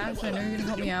favorite ass. I know you're gonna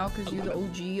help me out because you're the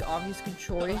OG, obvious good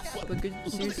choice. But good,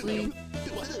 seriously,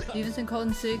 Stevenson called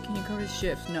in sick. Can you cover his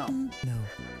shifts? No. No.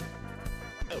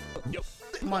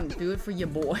 Come on, do it for your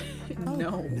boy.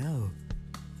 No. No.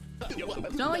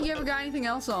 It's not like you ever got anything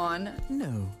else on.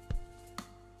 No.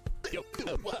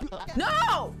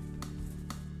 No!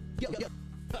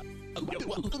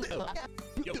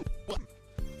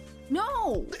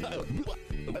 No!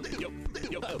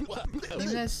 Maybe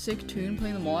that sick tune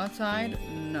playing the mall outside?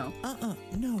 No.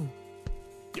 No.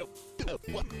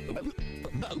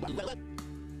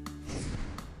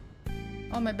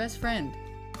 Oh, my best friend.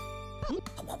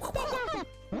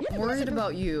 I'm worried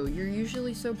about you. You're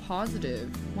usually so positive.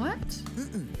 What?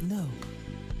 No.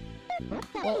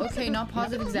 Well, okay, not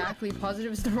positive exactly.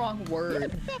 Positive is the wrong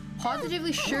word.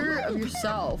 Positively sure of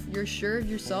yourself. You're sure of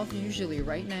yourself usually,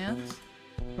 right, Nance?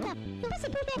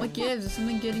 What gives? Is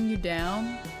something getting you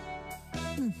down?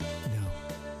 No.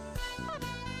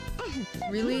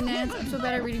 Really, Nance? I'm so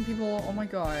bad at reading people. Oh my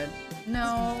god.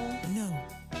 No. No.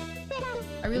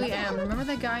 I really am. Remember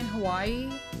that guy in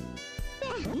Hawaii?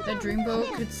 That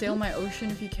dreamboat could sail my ocean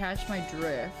if you catch my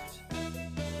drift.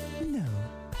 No.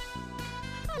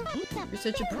 You're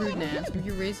such a prude, Nance. Were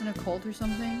you raised in a cult or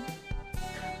something?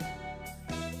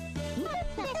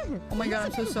 Oh my god,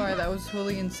 I'm so sorry. That was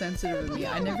totally insensitive of me.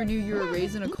 I never knew you were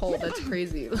raised in a cult. That's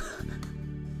crazy.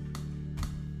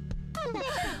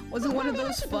 Was it one of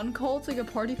those fun cults, like a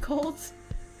party cult?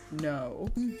 No.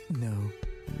 No.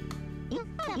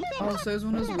 Oh, so it was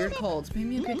one of those weird cults. Paint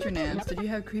me a picture, Nance. Did you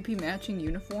have creepy matching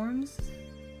uniforms?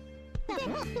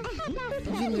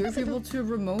 Did you lure people to a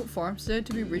remote farmstead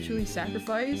to be ritually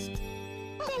sacrificed?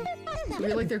 So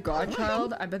you're like their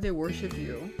godchild? I bet they worship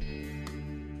you.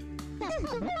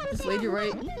 This lady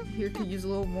right here could use a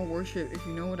little more worship if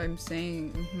you know what I'm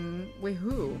saying. Wait,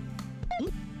 who?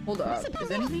 Hold up.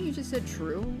 Is anything you just said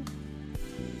true?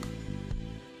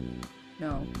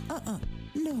 No.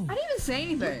 No. I didn't even say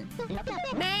anything.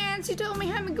 Nance, you told me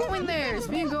how I'm going there.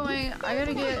 Speaking of going, I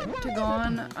gotta get to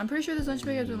gone. I'm pretty sure this lunch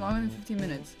break has been longer than 15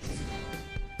 minutes.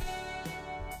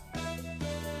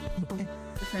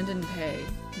 Your friend didn't pay.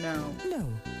 No. No.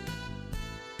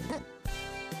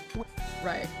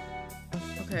 Right.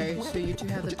 Okay, so you two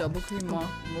have the double cream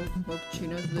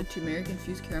mochaccino, the turmeric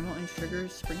infused caramel and sugar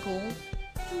sprinkles.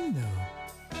 No.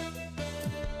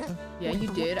 Yeah, you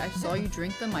did. I saw you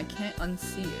drink them. I can't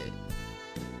unsee it.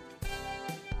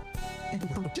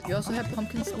 You also have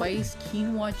pumpkin spice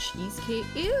quinoa cheesecake.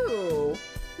 Ew!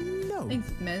 No.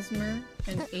 Thanks, Mesmer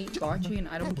and 8 bocce, and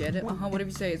I don't get it. Whatever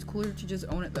you say. It's cooler to just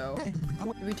own it, though.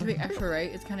 If we take extra,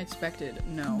 right? It's kind of expected.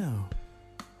 No. No.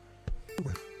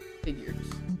 Figures.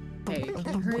 Hey,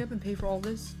 can you hurry up and pay for all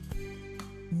this?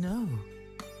 No.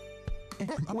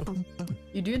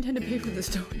 You do intend to pay for this,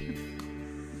 don't you?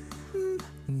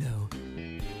 No.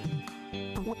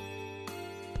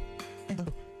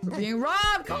 We're being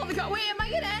robbed! Call the cop! Wait, am I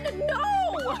gonna end it? No!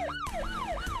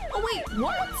 Oh wait,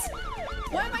 what?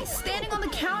 Why am I standing on the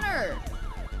counter?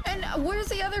 And where's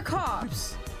the other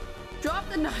cops? Drop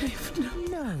the knife.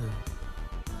 No.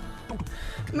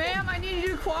 Ma'am, I need you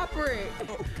to cooperate.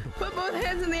 Put both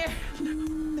hands in the air.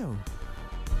 No.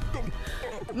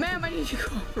 Ma'am, I need you to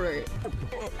cooperate.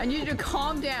 I need you to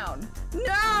calm down.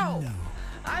 No! No.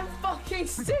 I'm fucking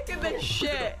sick of this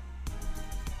shit.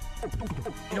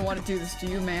 You don't want to do this, do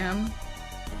you, ma'am?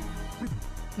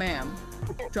 Ma'am.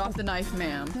 Drop the knife,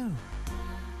 ma'am. No.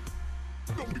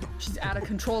 She's out of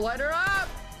control. Light her up!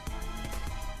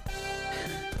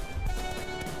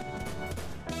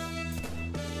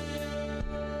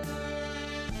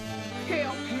 Okay,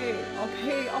 I'll pay. I'll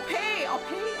pay. I'll pay. I'll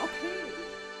pay. I'll pay.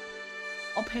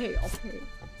 I'll pay. I'll pay.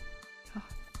 God,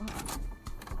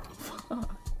 fuck.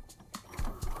 Fuck.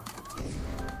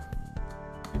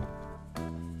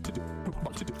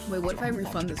 Wait, what if I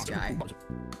refund this guy?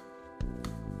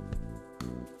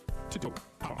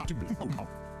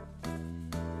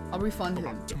 I'll refund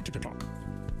him.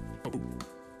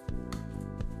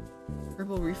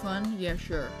 Triple refund? Yeah,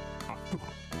 sure.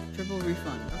 Triple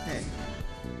refund, okay.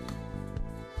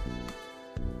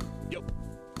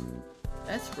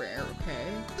 That's rare, okay.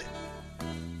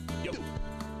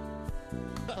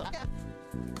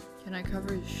 Can I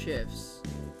cover his shifts?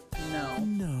 No.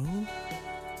 No.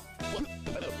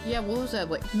 Yeah, what was that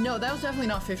like? No, that was definitely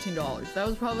not $15. That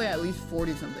was probably at least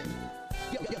 40 something.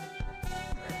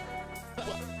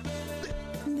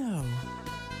 No.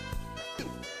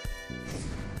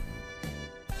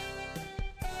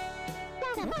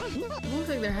 Looks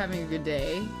like they're having a good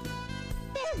day.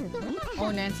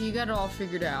 Oh, Nancy, you got it all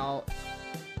figured out.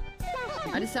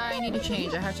 I decided I need to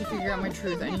change. I have to figure out my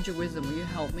truth. I need your wisdom. Will you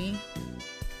help me?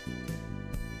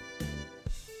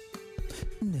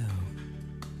 No.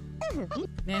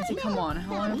 Nancy, come on.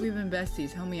 How long have we been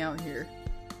besties? Help me out here.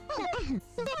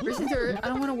 First and third, I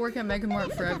don't want to work at Mega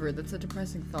Mart forever. That's a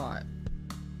depressing thought.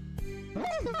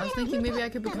 I was thinking maybe I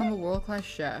could become a world-class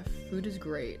chef. Food is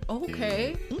great.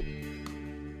 Okay.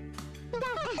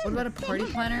 What about a party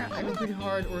planner? I go pretty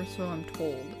hard, or so I'm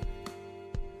told.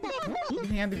 You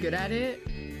think I'd be good at it?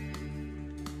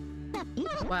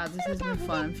 Wow, this has been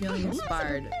fun. I'm feeling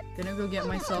inspired. Gonna go get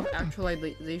myself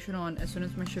actualization on as soon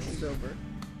as my shift is over.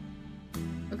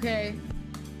 Okay.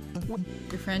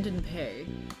 Your friend didn't pay.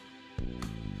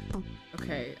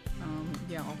 Okay,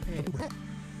 yeah, I'll pay.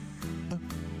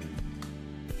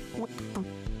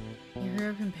 You hurry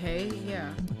up and pay?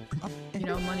 Yeah. You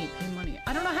know, money, pay money.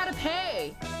 I don't know how to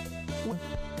pay!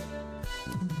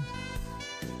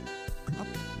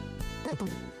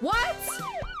 What?!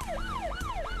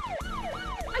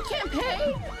 I can't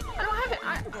pay?! I don't have it.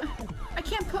 I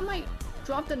can't put my...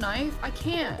 Drop the knife? I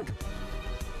can't.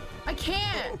 I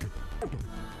can't!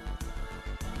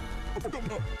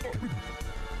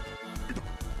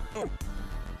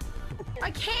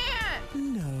 I can't!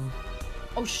 No.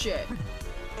 Oh shit.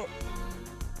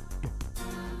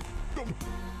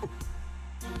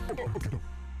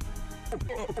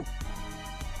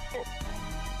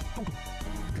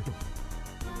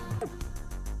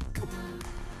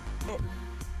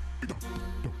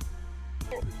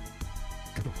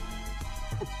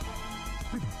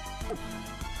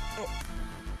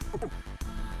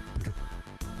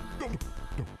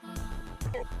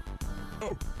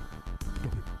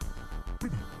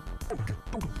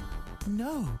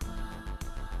 No.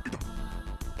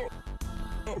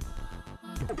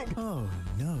 Oh,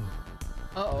 no.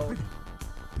 Uh-oh.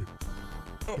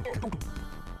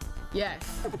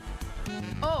 Yes.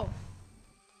 Oh!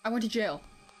 I went to jail.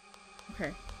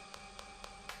 Okay.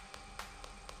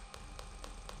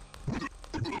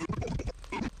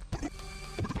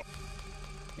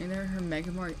 And there her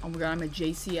Mega Mart. Oh my god, I'm a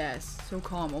JCS. So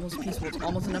calm, almost peaceful. It's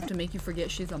almost enough to make you forget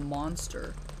she's a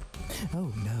monster.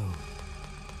 Oh, no.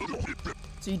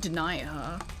 So you deny it,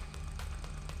 huh?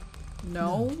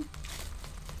 No?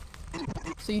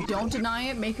 So you don't deny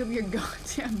it? Make up your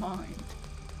goddamn mind.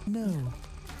 No.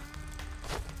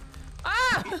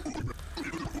 Ah!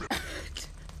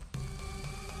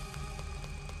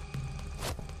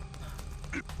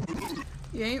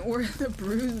 You ain't worth the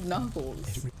bruised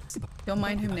knuckles. Don't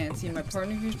mind him, Nancy. My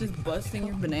partner here's just busting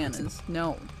your bananas.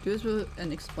 No. Do this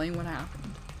and explain what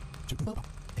happened.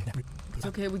 It's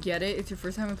okay, we get it. It's your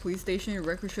first time in a police station. Your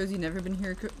record shows you never been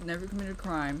here, never committed a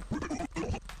crime.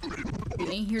 We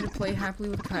ain't here to play happily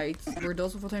with kites. We're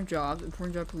adults with full-time jobs,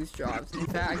 important job, police jobs. In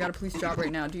fact, I got a police job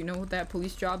right now. Do you know what that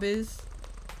police job is?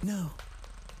 No.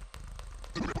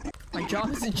 My job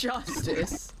is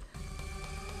justice.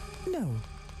 No.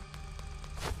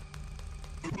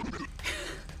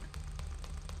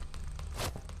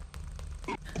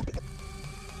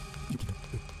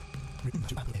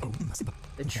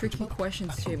 The tricky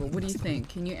questions table. What do you think?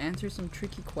 Can you answer some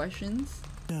tricky questions?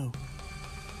 No.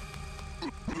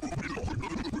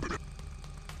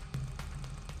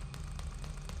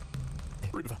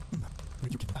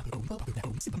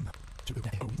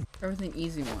 Everything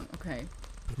easy one. Okay.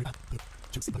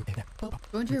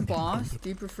 Going to your boss? Do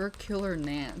you prefer Killer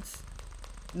Nance?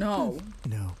 No.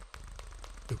 No.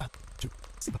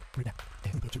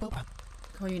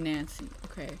 Call you Nancy.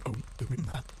 Okay.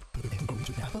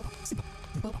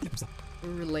 We're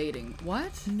relating.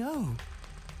 What? No.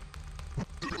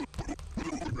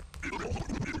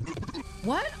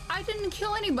 What? I didn't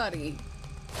kill anybody.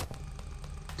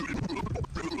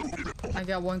 I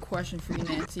got one question for you,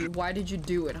 Nancy. Why did you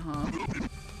do it, huh?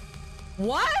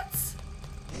 What?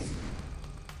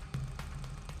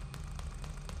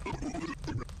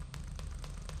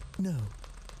 No.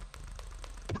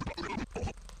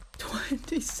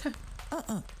 27.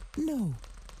 No. No.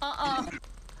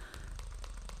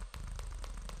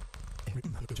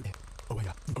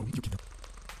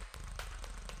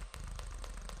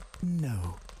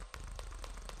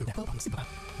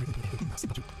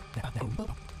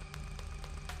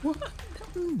 What?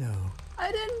 No.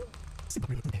 I didn't.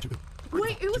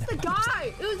 Wait, it was the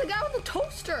guy. It was the guy with the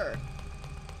toaster.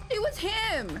 It was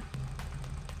him.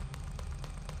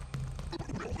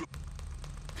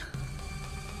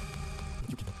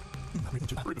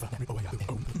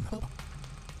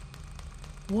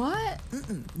 What?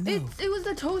 No. It was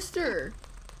the toaster.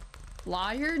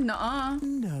 Liar? Nuh-uh.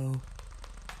 No.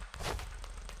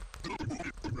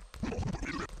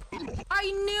 I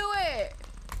knew it.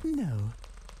 No.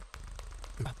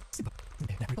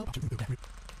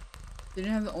 They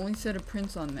didn't have the only set of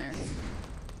prints on there.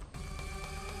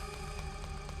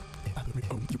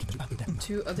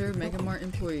 Two other Mega Mart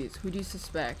employees. Who do you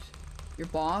suspect? Your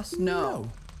boss? No.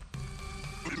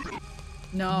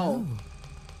 No.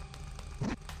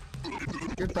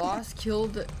 Your boss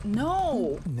killed...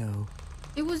 No! No.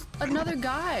 It was another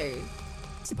guy.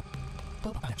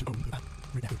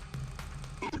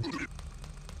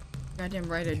 Goddamn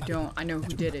right I don't. I know who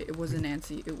did it. It wasn't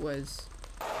Nancy. It was...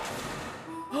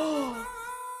 Oh!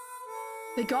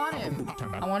 They got him!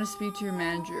 I want to speak to your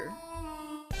manager.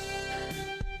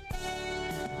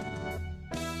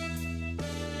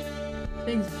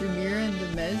 Thanks, Jameer and the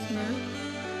Mesmer.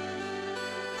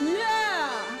 Yeah!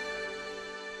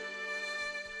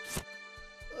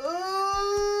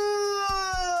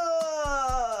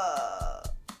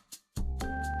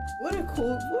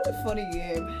 What a funny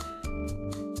game.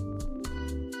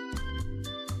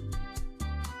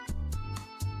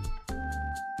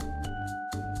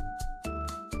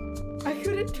 I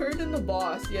could have turned in the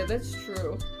boss. Yeah, that's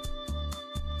true.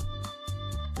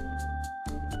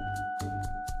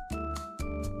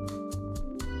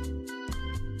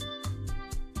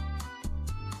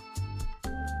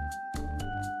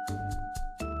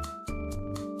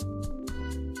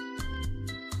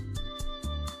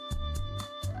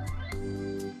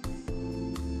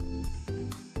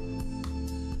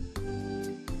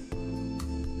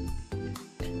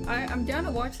 I'm down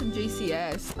to watch some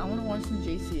JCS. I want to watch some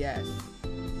JCS.